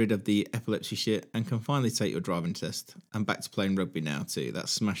rid of the epilepsy shit and can finally take your driving test. I'm back to playing rugby now too.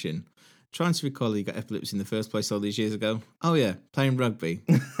 That's smashing. Trying to recall you got epilepsy in the first place all these years ago. Oh yeah, playing rugby.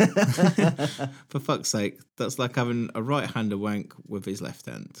 For fuck's sake, that's like having a right-hander wank with his left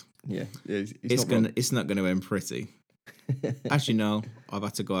hand. Yeah, it's not going to end pretty. As you know, I've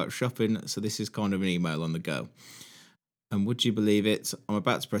had to go out shopping, so this is kind of an email on the go. And would you believe it? I'm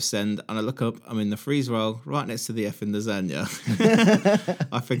about to press send, and I look up, I'm in the freeze roll, right next to the effing lasagna.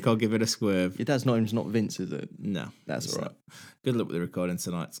 I think I'll give it a swerve. Your dad's name's not Vince, is it? No. That's all right. Good luck with the recording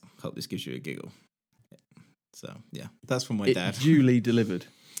tonight. Hope this gives you a giggle. So, yeah, that's from my dad. Duly delivered.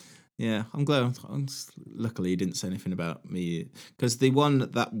 Yeah, I'm glad. Luckily, he didn't say anything about me. Because the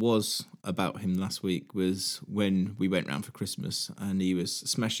one that was about him last week was when we went round for Christmas and he was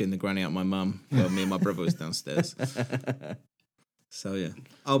smashing the granny out my mum while me and my brother was downstairs. So, yeah.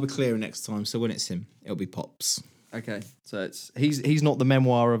 I'll be clearer next time. So when it's him, it'll be Pops. Okay, so he's not the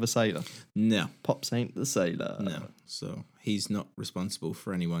memoir of a sailor. No. Pops ain't the sailor. No. So he's not responsible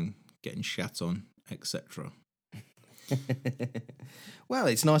for anyone getting shat on, etc. Well,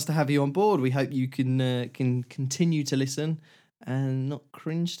 it's nice to have you on board. We hope you can continue to listen and not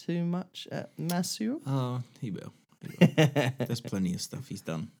cringe too much at Matthew. Oh, he will. There's plenty of stuff he's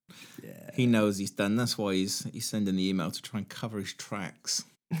done. Yeah. He knows he's done. That's why he's sending the email to try and cover his tracks.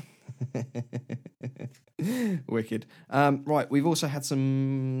 Wicked. Right, we've also had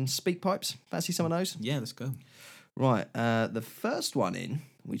some speak pipes. Fancy some of those? Yeah, let's go. Right, the first one in,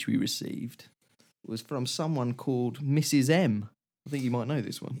 which we received, was from someone called Mrs. M. I think you might know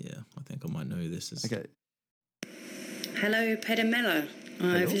this one. Yeah, I think I might know who this is. Okay. Hello, Pedamella.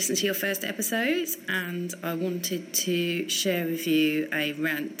 I've listened to your first episode and I wanted to share with you a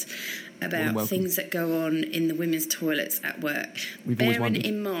rant about things that go on in the women's toilets at work. Bearing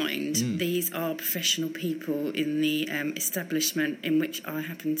in mind, these are professional people in the establishment in which I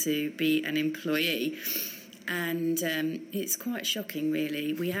happen to be an employee. And it's quite shocking,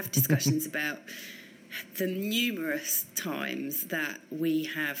 really. We have discussions about the numerous times that we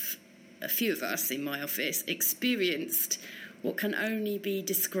have, a few of us in my office, experienced what can only be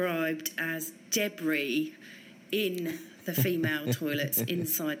described as debris in the female toilets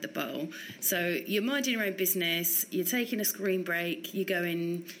inside the bowl. So you're minding your own business, you're taking a screen break, you're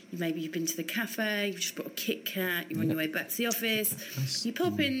going, maybe you've been to the cafe, you've just bought a Kit Kat, you're on your way back to the office, you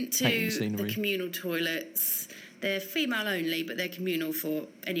pop into the communal toilets. They're female only, but they're communal for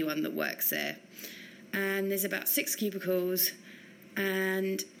anyone that works there. And there's about 6 cubicles,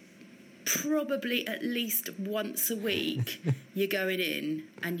 and probably at least once a week you're going in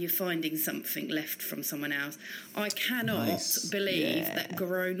and you're finding something left from someone else. I cannot believe that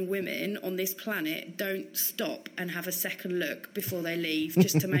grown women on this planet don't stop and have a second look before they leave,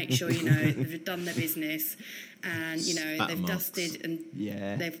 just to make sure, they've done their business and, they've dusted and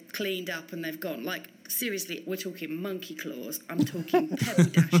they've cleaned up and they've gone. Like, seriously, we're talking monkey claws, I'm talking pebble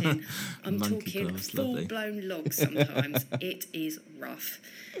dashing, I'm talking full-blown logs sometimes. It is rough.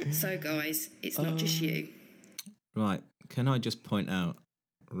 So, guys, it's not just you. Right. Can I just point out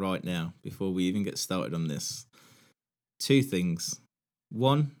right now, before we even get started on this, 2 things.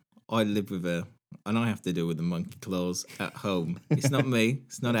 One, I live with her, and I have to deal with the monkey claws at home. It's not me.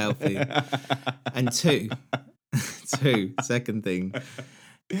 It's not Alfie. And two, second thing,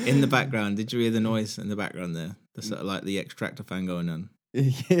 in the background, did you hear the noise in the background there? The sort of like the extractor fan going on.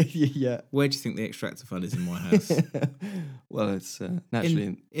 Yeah. Where do you think the extractor fan is in my house? Well, it's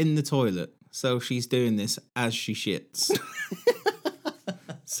naturally in the toilet. So she's doing this as she shits.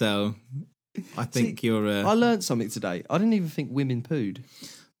 So I think you're. I learned something today. I didn't even think women pooed.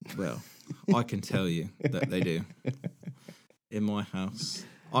 Well, I can tell you that they do. In my house,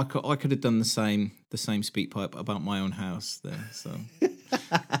 I could have done the same speak pipe about my own house there. So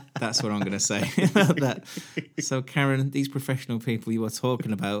that's what I'm going to say about that. So, Karen, these professional people you are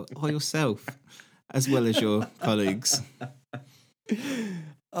talking about are yourself, as well as your colleagues.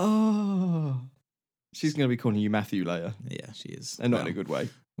 Oh, she's going to be calling you Matthew later. Yeah, she is, and not in a good way.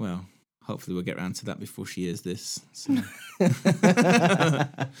 Well, hopefully we'll get around to that before she hears this. So.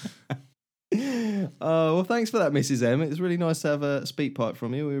 Well, thanks for that, Mrs. M. It was really nice to have a speak pipe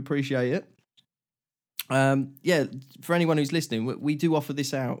from you. We appreciate it. For anyone who's listening, we do offer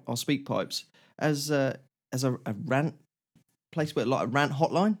this out, our speak pipes, as a rant place, where like a rant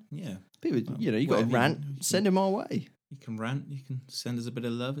hotline. Yeah, people, you got a rant, send them our way. You can rant, you can send us a bit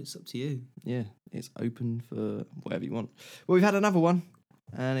of love. It's up to you. Yeah, it's open for whatever you want. Well, we've had another one,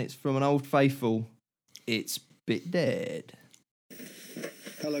 and it's from an old faithful. It's Bit Dead.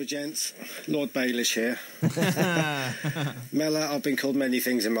 Hello, gents. Lord Baelish here. Mella, I've been called many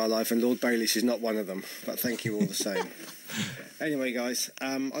things in my life, and Lord Baelish is not one of them, but thank you all the same. Anyway, guys,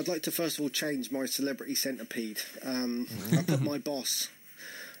 I'd like to first of all change my celebrity centipede. I put my boss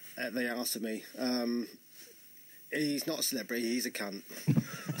at the arse of me. He's not a celebrity, he's a cunt.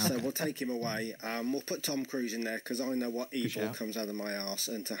 So we'll take him away. We'll put Tom Cruise in there, because I know what evil comes out of my arse,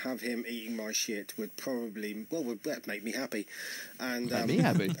 and to have him eating my shit would probably, would make me happy. And make me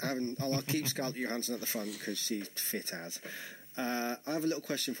happy. I'll keep Scarlett Johansson at the front, because she's fit as. I have a little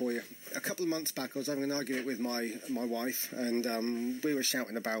question for you. A couple of months back, I was having an argument with my wife, and we were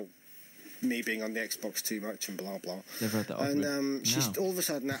shouting about me being on the Xbox too much and blah blah. Never had that argument. And she's all of a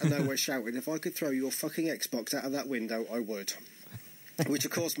sudden out of nowhere shouted, if I could throw your fucking Xbox out of that window, I would. Which of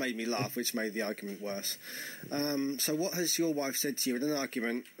course made me laugh, which made the argument worse. So what has your wife said to you in an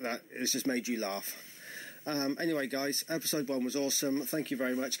argument that has just made you laugh? Anyway, guys, episode 1 was awesome. Thank you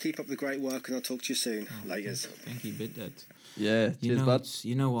very much. Keep up the great work, and I'll talk to you soon. Laters. Thank you, Bit Dead. Yeah, cheers, bud.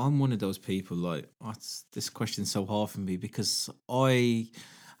 I'm one of those people, like, this question's so hard for me, because I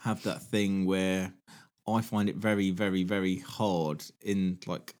have that thing where I find it very, very, very hard in,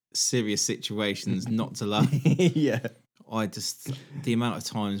 like, serious situations not to laugh. Yeah. The amount of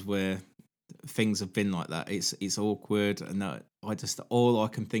times where things have been like that, it's awkward, and all I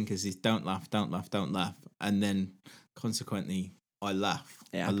can think is don't laugh, and then consequently I laugh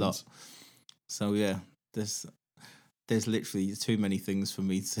a lot. So yeah, there's literally too many things for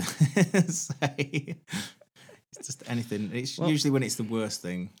me to say. It's just anything. It's usually when it's the worst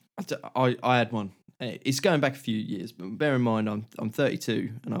thing. I had one. It's going back a few years, but bear in mind I'm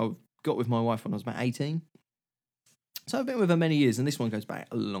 32, and I got with my wife when I was about 18. So I've been with her many years, and this one goes back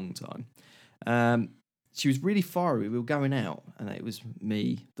a long time. She was really fiery. We were going out, and it was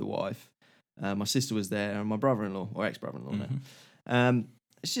me, the wife, my sister was there, and my brother-in-law, or ex-brother-in-law now.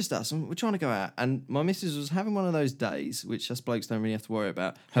 It's just us, and we're trying to go out. And my missus was having one of those days, which us blokes don't really have to worry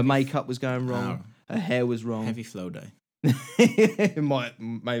about. Her makeup was going wrong. Her hair was wrong. Heavy flow day.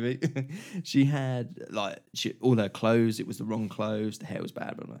 Maybe. She had all her clothes, it was the wrong clothes, the hair was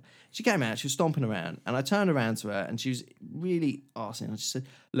bad, blah, blah. She came out, she was stomping around, and I turned around to her, and she was really arsing. I just said,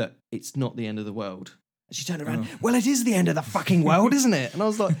 look, it's not the end of the world. She turned around, well, it is the end of the fucking world, isn't it? And I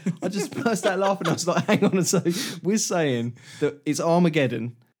was like, I just burst out laughing. I was like, hang on. And so we're saying that it's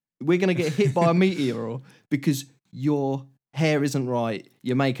Armageddon. We're going to get hit by a meteor because your hair isn't right,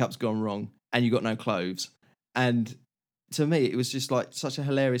 your makeup's gone wrong, and you got no clothes. And to me, it was just like such a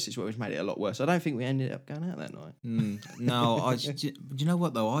hilarious situation, which made it a lot worse. I don't think we ended up going out that night. No, do you know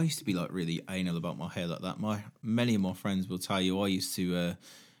what though? I used to be like really anal about my hair like that. Many of my friends will tell you I used to,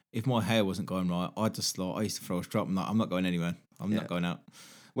 if my hair wasn't going right, I used to throw a strap. I'm like, I'm not going anywhere. I'm not going out.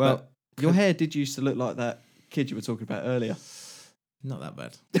 Well, your hair did used to look like that kid you were talking about earlier. Not that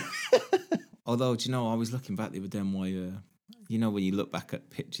bad. Although, do you know, I was looking back the other day on my, you know, when you look back at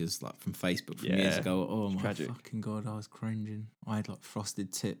pictures like from Facebook from years ago, oh my fucking God, I was cringing. I had like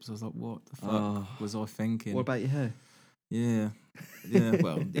frosted tips. I was like, what the fuck was I thinking? What about your hair? Yeah,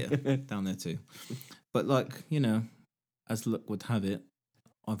 well, yeah, down there too. But like, you know, as luck would have it,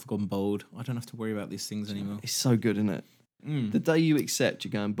 I've gone bald. I don't have to worry about these things anymore. It's so good, isn't it? The day you accept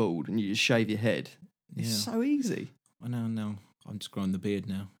you're going bald and you just shave your head, it's so easy. I know. I'm just growing the beard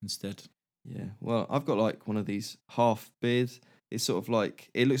now instead. Yeah, well, I've got like one of these half beards. It's sort of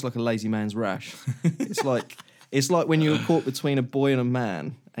like, it looks like a lazy man's rash. It's like when you're caught between a boy and a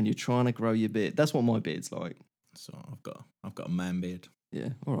man and you're trying to grow your beard. That's what my beard's like. So I've got a man beard. Yeah,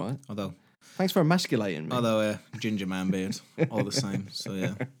 all right. Although, thanks for emasculating me. Although ginger man beard, all the same. So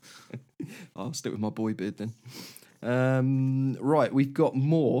yeah, I'll stick with my boy beard then. Right, we've got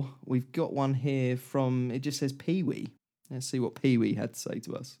more. We've got one here from, it just says Pee-wee. Let's see what Pee-wee had to say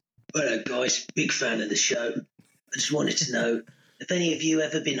to us. Hello guys, big fan of the show. I just wanted to know, have any of you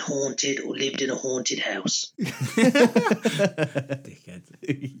ever been haunted or lived in a haunted house? Dickhead.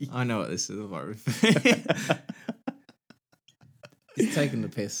 I know what this is about. It's taking the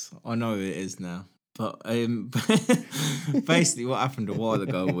piss. I know it is now. But basically what happened a while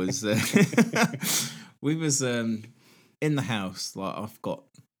ago was we was in the house. Like I've got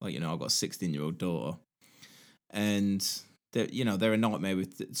a 16-year-old daughter, and they're a nightmare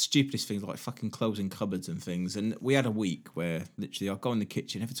with the stupidest things like fucking closing cupboards and things. And we had a week where literally I'd go in the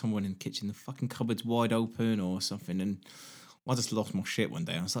kitchen. Every time I went in the kitchen, the fucking cupboard's wide open or something. And I just lost my shit one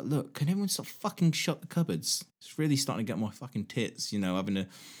day. I was like, look, can everyone stop fucking shut the cupboards? It's really starting to get my fucking tits, having to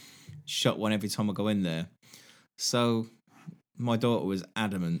shut one every time I go in there. So my daughter was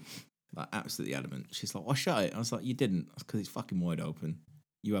adamant, like absolutely adamant. She's like, I shut it. I was like, you didn't. Because it's fucking wide open.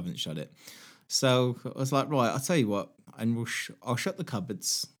 You haven't shut it. So I was like, right, I'll tell you what, and I'll shut the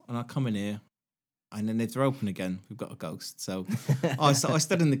cupboards, and I'll come in here, and then if they're open again, we've got a ghost. So I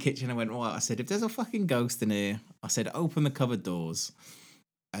stood in the kitchen, and I went, right, I said, if there's a fucking ghost in here, I said, open the cupboard doors,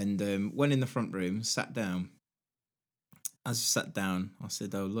 and went in the front room, sat down. As I sat down, I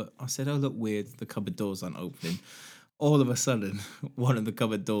said, oh, look weird, the cupboard doors aren't opening. All of a sudden, one of the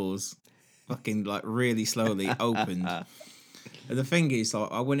cupboard doors fucking, like, really slowly opened. And the thing is,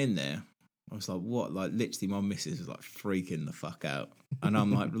 like, I went in there, I was like, what? Like, literally, my missus was, like, freaking the fuck out. And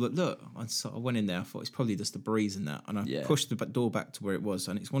I'm like, look. I went in there. I thought it's probably just a breeze and that. And I pushed the door back to where it was.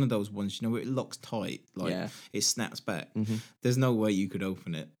 And it's one of those ones, where it locks tight. Like, it snaps back. Mm-hmm. There's no way you could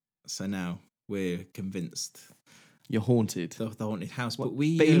open it. So now we're convinced. You're haunted. The haunted house. But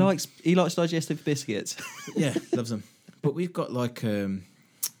he likes digestive biscuits. Yeah, loves them. But we've got, like we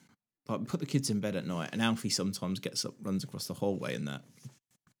put the kids in bed at night. And Alfie sometimes gets up, runs across the hallway and that.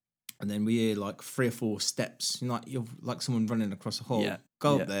 And then we hear like 3 or 4 steps, you're like someone running across the hall. Yeah.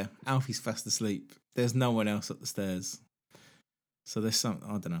 Go up there. Alfie's fast asleep. There's no one else up the stairs. So there's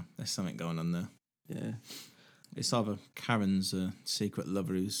there's something going on there. Yeah. It's either Karen's secret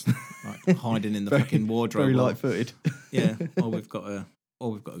lover who's like hiding in the fucking wardrobe. Very light-footed. Yeah. Or we've got a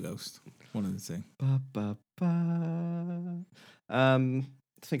ghost. One of the two. I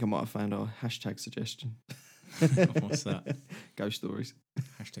think I might have found our hashtag suggestion. What's that? Ghost stories.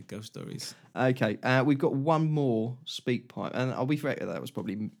 Hashtag ghost stories. Okay, we've got one more speak pipe, and I'll be fair, that was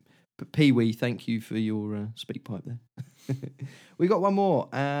probably Pee-wee. Thank you for your speak pipe there. We got one more.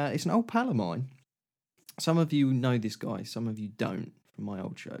 It's an old pal of mine. Some of you know this guy, some of you don't, from my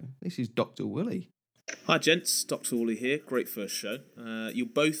old show. This is Dr. Woolley. Hi gents, Dr. Woolley here. Great first show. You'll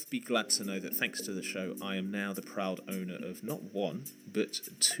both be glad to know that thanks to the show, I am now the proud owner of not 1, but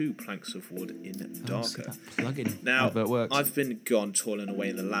 2 planks of wood in Darko. Now, I've been gone toiling away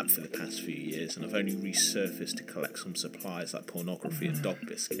in the lab for the past few years, and I've only resurfaced to collect some supplies like pornography and dog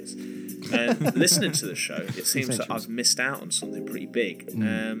biscuits. And listening to the show, it seems that I've missed out on something pretty big,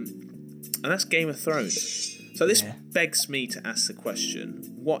 and that's Game of Thrones. So this begs me to ask the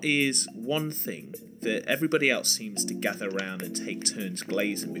question, what is one thing that everybody else seems to gather around and take turns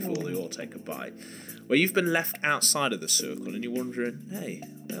glazing before they all take a bite, where you've been left outside of the circle and you're wondering, hey,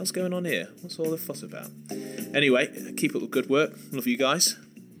 what else going on here? What's all the fuss about? Anyway, keep up the good work. Love you guys.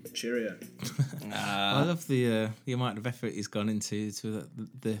 Cheerio. I love the amount of effort he's gone into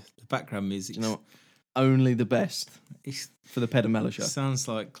the background music. You know what? Only the best for the Ped and Mello show. Sounds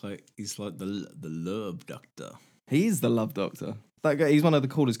like he's like the love doctor. He is the love doctor. That guy, he's one of the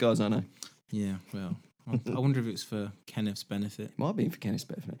coolest guys I know. Yeah, well, I wonder if it's for Kenneth's benefit. It might be for Kenneth's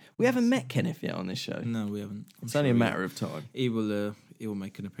benefit. We haven't met Kenneth yet on this show. No, we haven't. It's only a matter of time. He will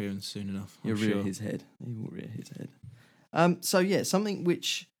make an appearance soon enough. He'll rear his head. He will rear his head. So yeah, something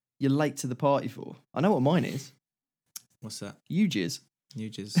which you're late to the party for. I know what mine is. What's that? You jizz. You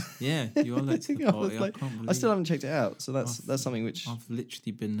just yeah, you are late to the party. I still haven't checked it out, so that's something which I've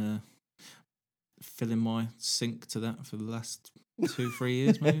literally been filling my sink to that for the last 2-3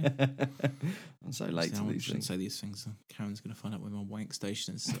 years, maybe. I'm so late to I these shouldn't things. say these things. Karen's going to find out where my wank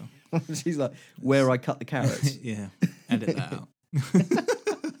station is. So She's like, where I cut the carrots. yeah, edit that out.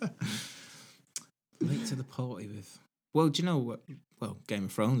 Late to the party with. Well, do you know what? Well, Game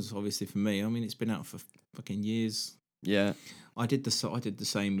of Thrones, obviously for me. I mean, it's been out for fucking years. Yeah, I did the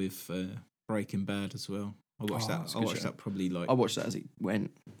same with Breaking Bad as well. I watched that probably like. I watched that as it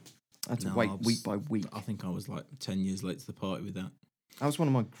went. I had to wait week by week. I think I was like 10 years late to the party with that. That was one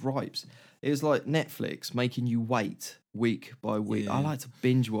of my gripes. It was like Netflix making you wait week by week. Yeah. I like to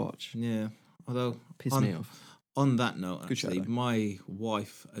binge watch. Yeah, although Piss me off. On that note, Good actually, show, my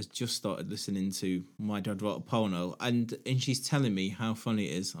wife has just started listening to My Dad Wrote a Porno, and she's telling me how funny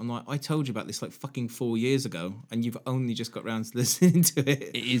it is. I'm like, I told you about this like fucking 4 years ago, and you've only just got round to listening to it.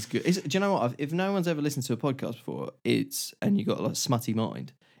 It is good. Do you know what? If no one's ever listened to a podcast before, and you got like a smutty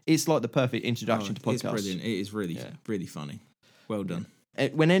mind, it's like the perfect introduction to podcasts. It's brilliant. It is really, really funny. Well done.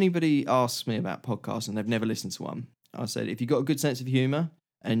 When anybody asks me about podcasts and they've never listened to one, I said, if you've got a good sense of humour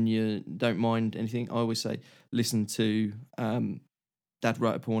and you don't mind anything, I always say, listen to Dad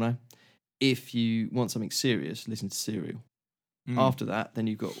Wrote a Porno. If you want something serious, listen to Serial. After that, then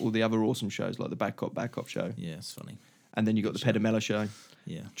you've got all the other awesome shows like the Bad Cop Show. Yeah, it's funny. And then you've got the Ped and Mello Show.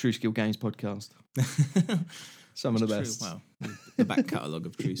 Yeah. True Skill Games podcast. Some of the best. Well, the back catalogue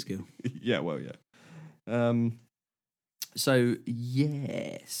of True Skill. Yeah, well, yeah. So,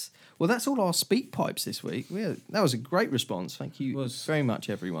 yes. Well, that's all our speak pipes this week. That was a great response. Thank you very much,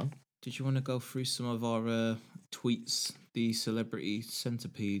 everyone. Did you want to go through some of our tweets, the celebrity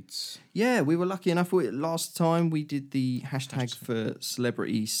centipedes? Yeah, we were lucky enough. Last time we did the hashtag for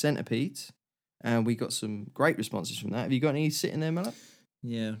celebrity centipedes, and we got some great responses from that. Have you got any sitting there, Mella?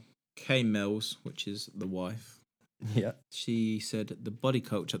 Yeah. Kay Mills, which is the wife. Yeah. She said the body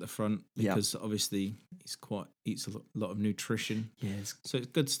coach at the front because obviously eats a lot of nutrition. Yes. So it's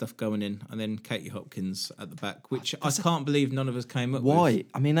good stuff going in. And then Katie Hopkins at the back, which I can't believe none of us came up with. Why?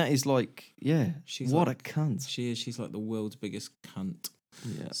 I mean, that is like, she's what like, a cunt. She is. She's like the world's biggest cunt.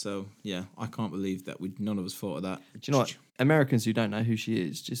 Yeah. So, yeah, I can't believe that none of us thought of that. Do you know what? Americans who don't know who she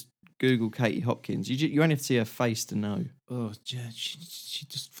is, just Google Katie Hopkins. You only have to see her face to know. Oh, yeah, she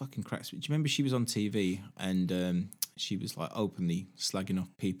just fucking cracks me. Do you remember she was on TV and she was like openly slagging off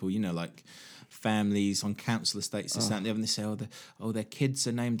people, you know, like families on council estates and that, and they say, their kids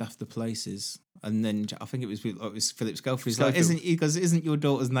are named after places. And then I think it was Philip Schofield. He's like, isn't your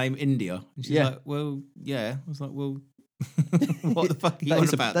daughter's name India? And she's like, well, yeah. I was like, well, what the fuck are you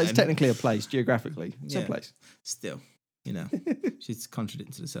on about? That's technically a place geographically. It's a place. Still, you know, she's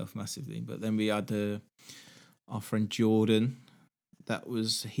contradicted herself massively. But then we had our friend Jordan.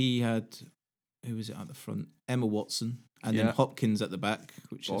 Who was it at the front? Emma Watson, and then Hopkins at the back,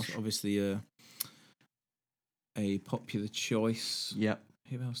 which is obviously a popular choice. Yeah.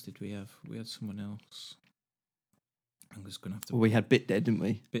 Who else did we have? We had someone else. I'm just gonna have to. Well, we had Bit Dead, didn't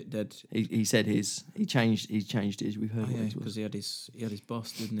we? Bit Dead. He said his. He changed his. We've heard. Because he had his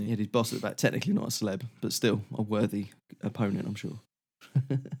boss, didn't he? He had his boss at the back. Technically not a celeb, but still a worthy opponent, I'm sure.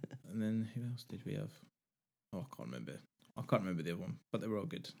 And then who else did we have? Oh, I can't remember. I can't remember the other one, but they were all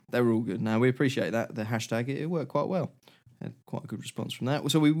good. They were all good. Now, we appreciate that. The hashtag, it worked quite well. Had quite a good response from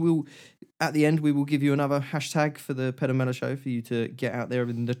that. So we will, at the end, we will give you another hashtag for the Ped and Mello Show for you to get out there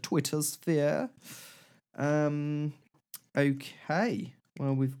in the Twitter sphere. Okay.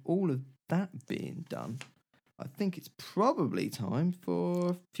 Well, with all of that being done, I think it's probably time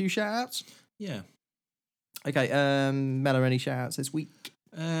for a few shout-outs. Yeah. Okay, Mello, any shout-outs this week?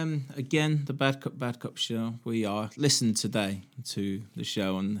 Again, the Bad Cop show. We listened today to the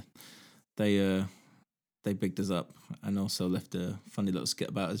show, and they bigged us up, and also left a funny little skit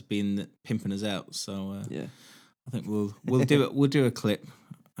about us pimping us out. So I think we'll do it. We'll do a clip,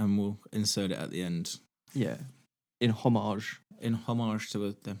 and we'll insert it at the end. Yeah, in homage. In homage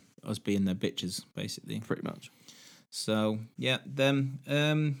to us being their bitches, basically. Pretty much. So, yeah,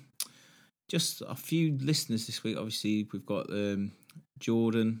 then just a few listeners this week. Obviously, we've got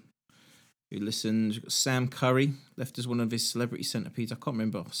Jordan, who listened. We've got Sam Curry, left us one of his celebrity centipedes. I can't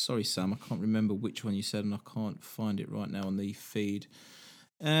remember. Sorry, Sam, I can't remember which one you said, and I can't find it right now on the feed.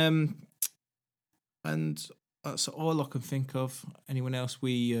 And that's all I can think of. Anyone else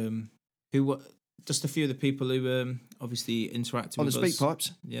just a few of the people who obviously interacted on with the us. speak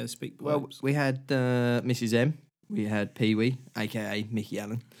pipes? Yeah, the speak pipes. Well, we had Mrs. M. We had Pee Wee, a.k.a. Mickey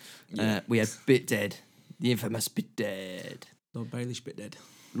Allen. Yeah. We had Bit Dead, the infamous Bit Dead. Lord Baelish Bit Dead.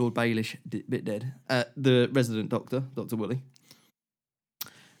 Lord Baelish Bit Dead. The resident doctor, Dr. Woolley.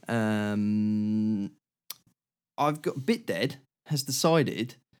 I've got Bit Dead has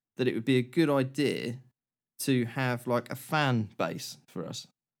decided that it would be a good idea to have like a fan base for us.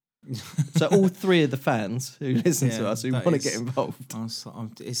 So all three of the fans who listen to us who want to get involved.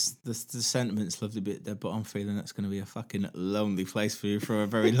 It's the sentiment's lovely Bit Dead, but I'm feeling that's going to be a fucking lonely place for you for a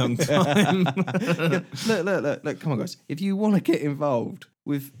very long time. Look, come on, guys. If you want to get involved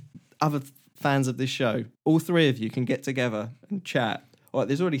with other fans of this show, all three of you can get together and chat. All right,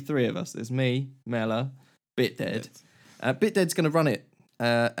 there's already three of us. There's me, Mela, Bit Dead. Bit Dead's going to run it,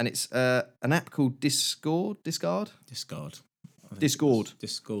 and it's an app called Discord. Discord. Discord. Discord.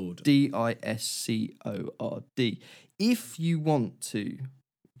 Discord. If you want to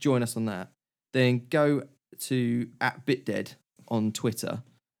join us on that, then go to @BitDead on Twitter,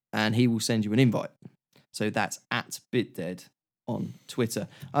 and he will send you an invite. So that's @BitDead on Twitter.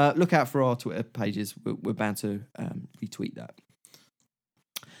 Look out for our Twitter pages. We're bound to retweet that.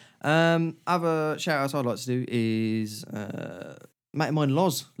 Other shout outs I'd like to do is mate of mine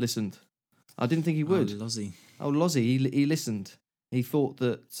Loz listened. I didn't think he would. Lozzie, he listened. He thought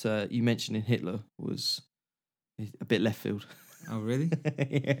that you mentioning Hitler was a bit left field. Oh, really?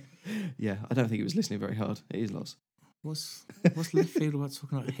 Yeah, I don't think he was listening very hard. It is Loz. What's left field about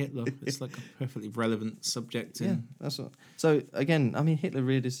talking about Hitler? It's like a perfectly relevant subject. Yeah, that's what. So again, I mean, Hitler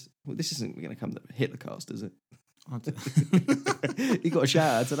read his. Well, this isn't going to come to Hitler cast, is it? He got a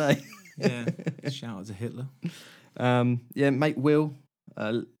shout out today. Yeah, shout out to Hitler. Yeah, mate Will,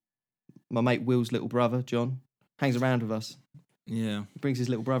 my mate Will's little brother John, hangs around with us. Yeah, he brings his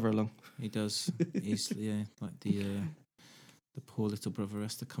little brother along. He does. He's like the poor little brother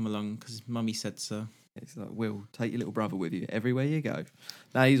has to come along because his mummy said so. It's like, Will, take your little brother with you everywhere you go.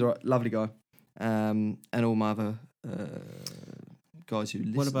 No, he's all right, lovely guy. And all my other guys who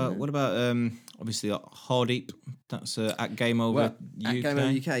listen. What about obviously Hardeep? That's at Game Over UK. At Game Over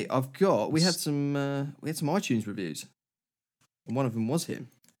UK, we had some iTunes reviews, and one of them was him.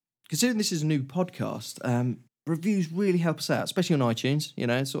 Considering this is a new podcast, reviews really help us out, especially on iTunes. You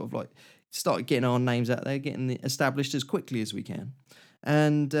know, sort of like start getting our names out there, getting established as quickly as we can.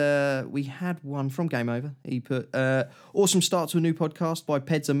 And we had one from Game Over. He put, awesome start to a new podcast by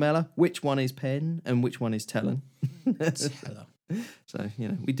Peds and Mella. Which one is Pen and which one is Tellen? Teller. So, you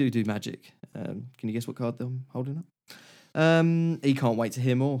know, we do magic. Can you guess what card I'm holding up? He can't wait to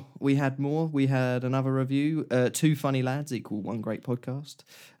hear more. We had more. We had another review. Two funny lads equal one great podcast.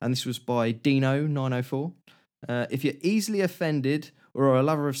 And this was by Dino904. If you're easily offended or are a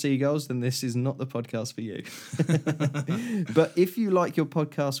lover of seagulls, then this is not the podcast for you. But if you like your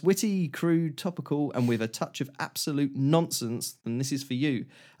podcast witty, crude, topical, and with a touch of absolute nonsense, then this is for you.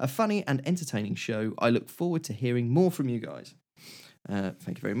 A funny and entertaining show. I look forward to hearing more from you guys.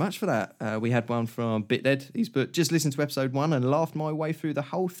 Thank you very much for that. We had one from BitDead. He's put, just listened to episode 1 and laughed my way through the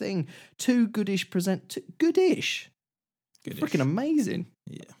whole thing. Goodish. Freaking amazing.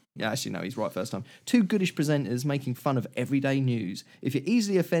 Yeah, actually, no, he's right first time. 2 goodish presenters making fun of everyday news. If you're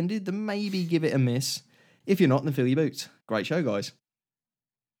easily offended, then maybe give it a miss. If you're not, then fill your boots. Great show, guys.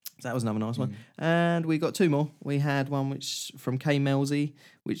 That was another nice one. And we got 2 more. We had one which from K Melzy,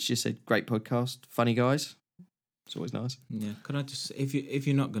 which just said, great podcast, funny guys. It's always nice. Yeah, can I just, if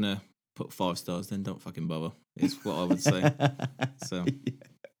you're not going to put 5 stars, then don't fucking bother. Is what I would say. So...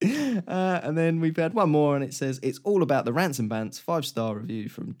 and then we've had one more, and it says it's all about the Rants and Bants 5-star review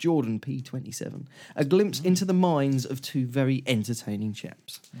from Jordan P27. A glimpse into the minds of 2 very entertaining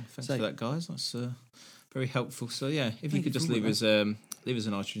chaps. Thanks for that, guys. That's very helpful. So yeah, if you could just leave us an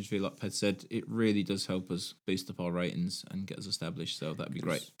iTunes review, like Ped said, it really does help us boost up our ratings and get us established. So that'd be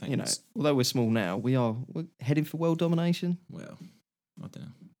great. Thanks. You know, although we're small now, we're heading for world domination. Well, I don't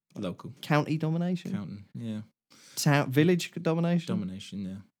know, local county domination. Counting, yeah. Town village domination. Domination,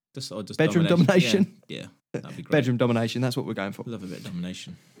 yeah. Just bedroom domination. Yeah, that'd be great. Bedroom domination. That's what we're going for. Love a bit of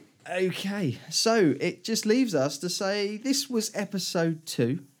domination. Okay, so it just leaves us to say this was episode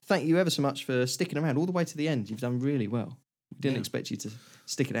 2 thank you ever so much for sticking around all the way to the end. You've done really well. We didn't expect you to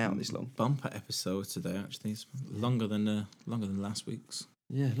stick it out this long. Bumper episode today, actually. It's longer than last week's.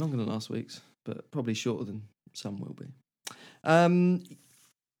 Yeah, longer than last week's, but probably shorter than some will be.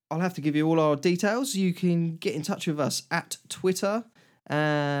 I'll have to give you all our details. You can get in touch with us at Twitter,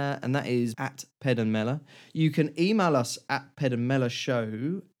 and that is at Ped and Mella. You can email us at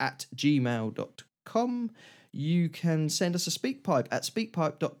pedandmellashow@gmail.com. You can send us a speakpipe at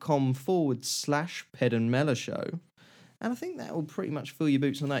speakpipe.com/Ped and Mella Show. And I think that will pretty much fill your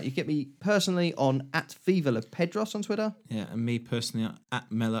boots on that. You get me personally on at Viva La Pedros on Twitter. Yeah, and me personally at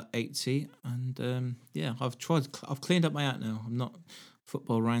Mella80. And I've cleaned up my act now. I'm not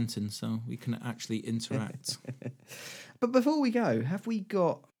football ranting, so we can actually interact. But before we go, have we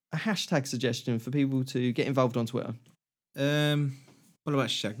got a hashtag suggestion for people to get involved on Twitter? What about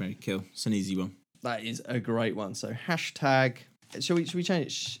Shag, Marry, Kill? It's an easy one. That is a great one. So hashtag, should we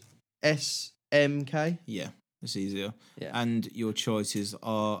change it? SMK? Yeah, it's easier. Yeah. And your choices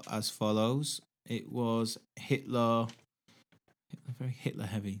are as follows. It was Hitler, very Hitler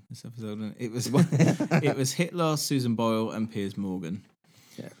heavy this episode. Wasn't it? It was Hitler, Susan Boyle, and Piers Morgan.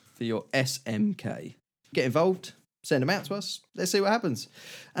 Yeah, for your SMK. Get involved, send them out to us. Let's see what happens.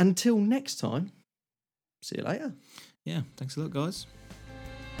 Until next time, see you later. Yeah, thanks a lot, guys.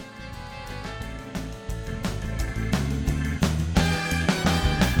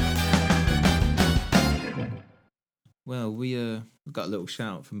 Well, we got a little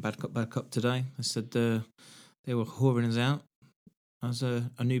shout from Bad Cop today. They said they were whoring us out as a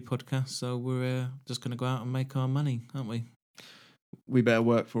new podcast, so we're just going to go out and make our money, aren't we? We better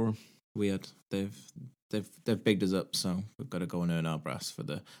work for them. We had. They've bigged us up, so we've got to go and earn our brass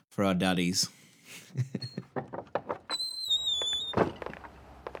for our daddies.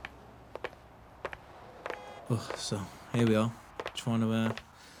 So here we are, trying to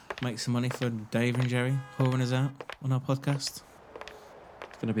make some money for Dave and Jerry, whoring us out on our podcast.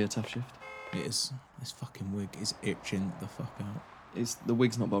 It's going to be a tough shift. It is. This fucking wig is itching the fuck out. The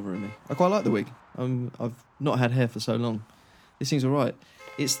wig's not bothering me. I quite like the wig. I've not had hair for so long. This thing's all right.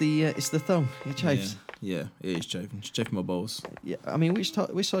 It's the thumb. It chafes. Yeah, it is chafing. It's chafing my balls. Yeah, I mean, which side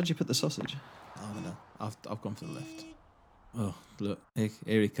do you put the sausage? I don't know. I've gone for the left. Oh, look,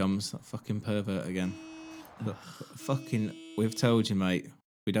 here he comes, that fucking pervert again. Look, we've told you, mate.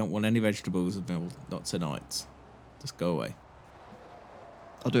 We don't want any vegetables. No, not tonight. Just go away.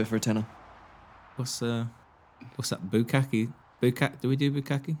 I'll do it for a tenner. What's that? Bukkake? Do we do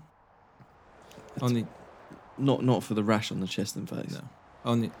bukkake? Only. Not for the rash on the chest and face.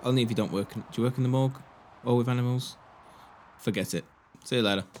 No. Only if you don't work. Do you work in the morgue or with animals? Forget it. See you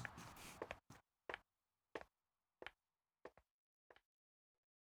later.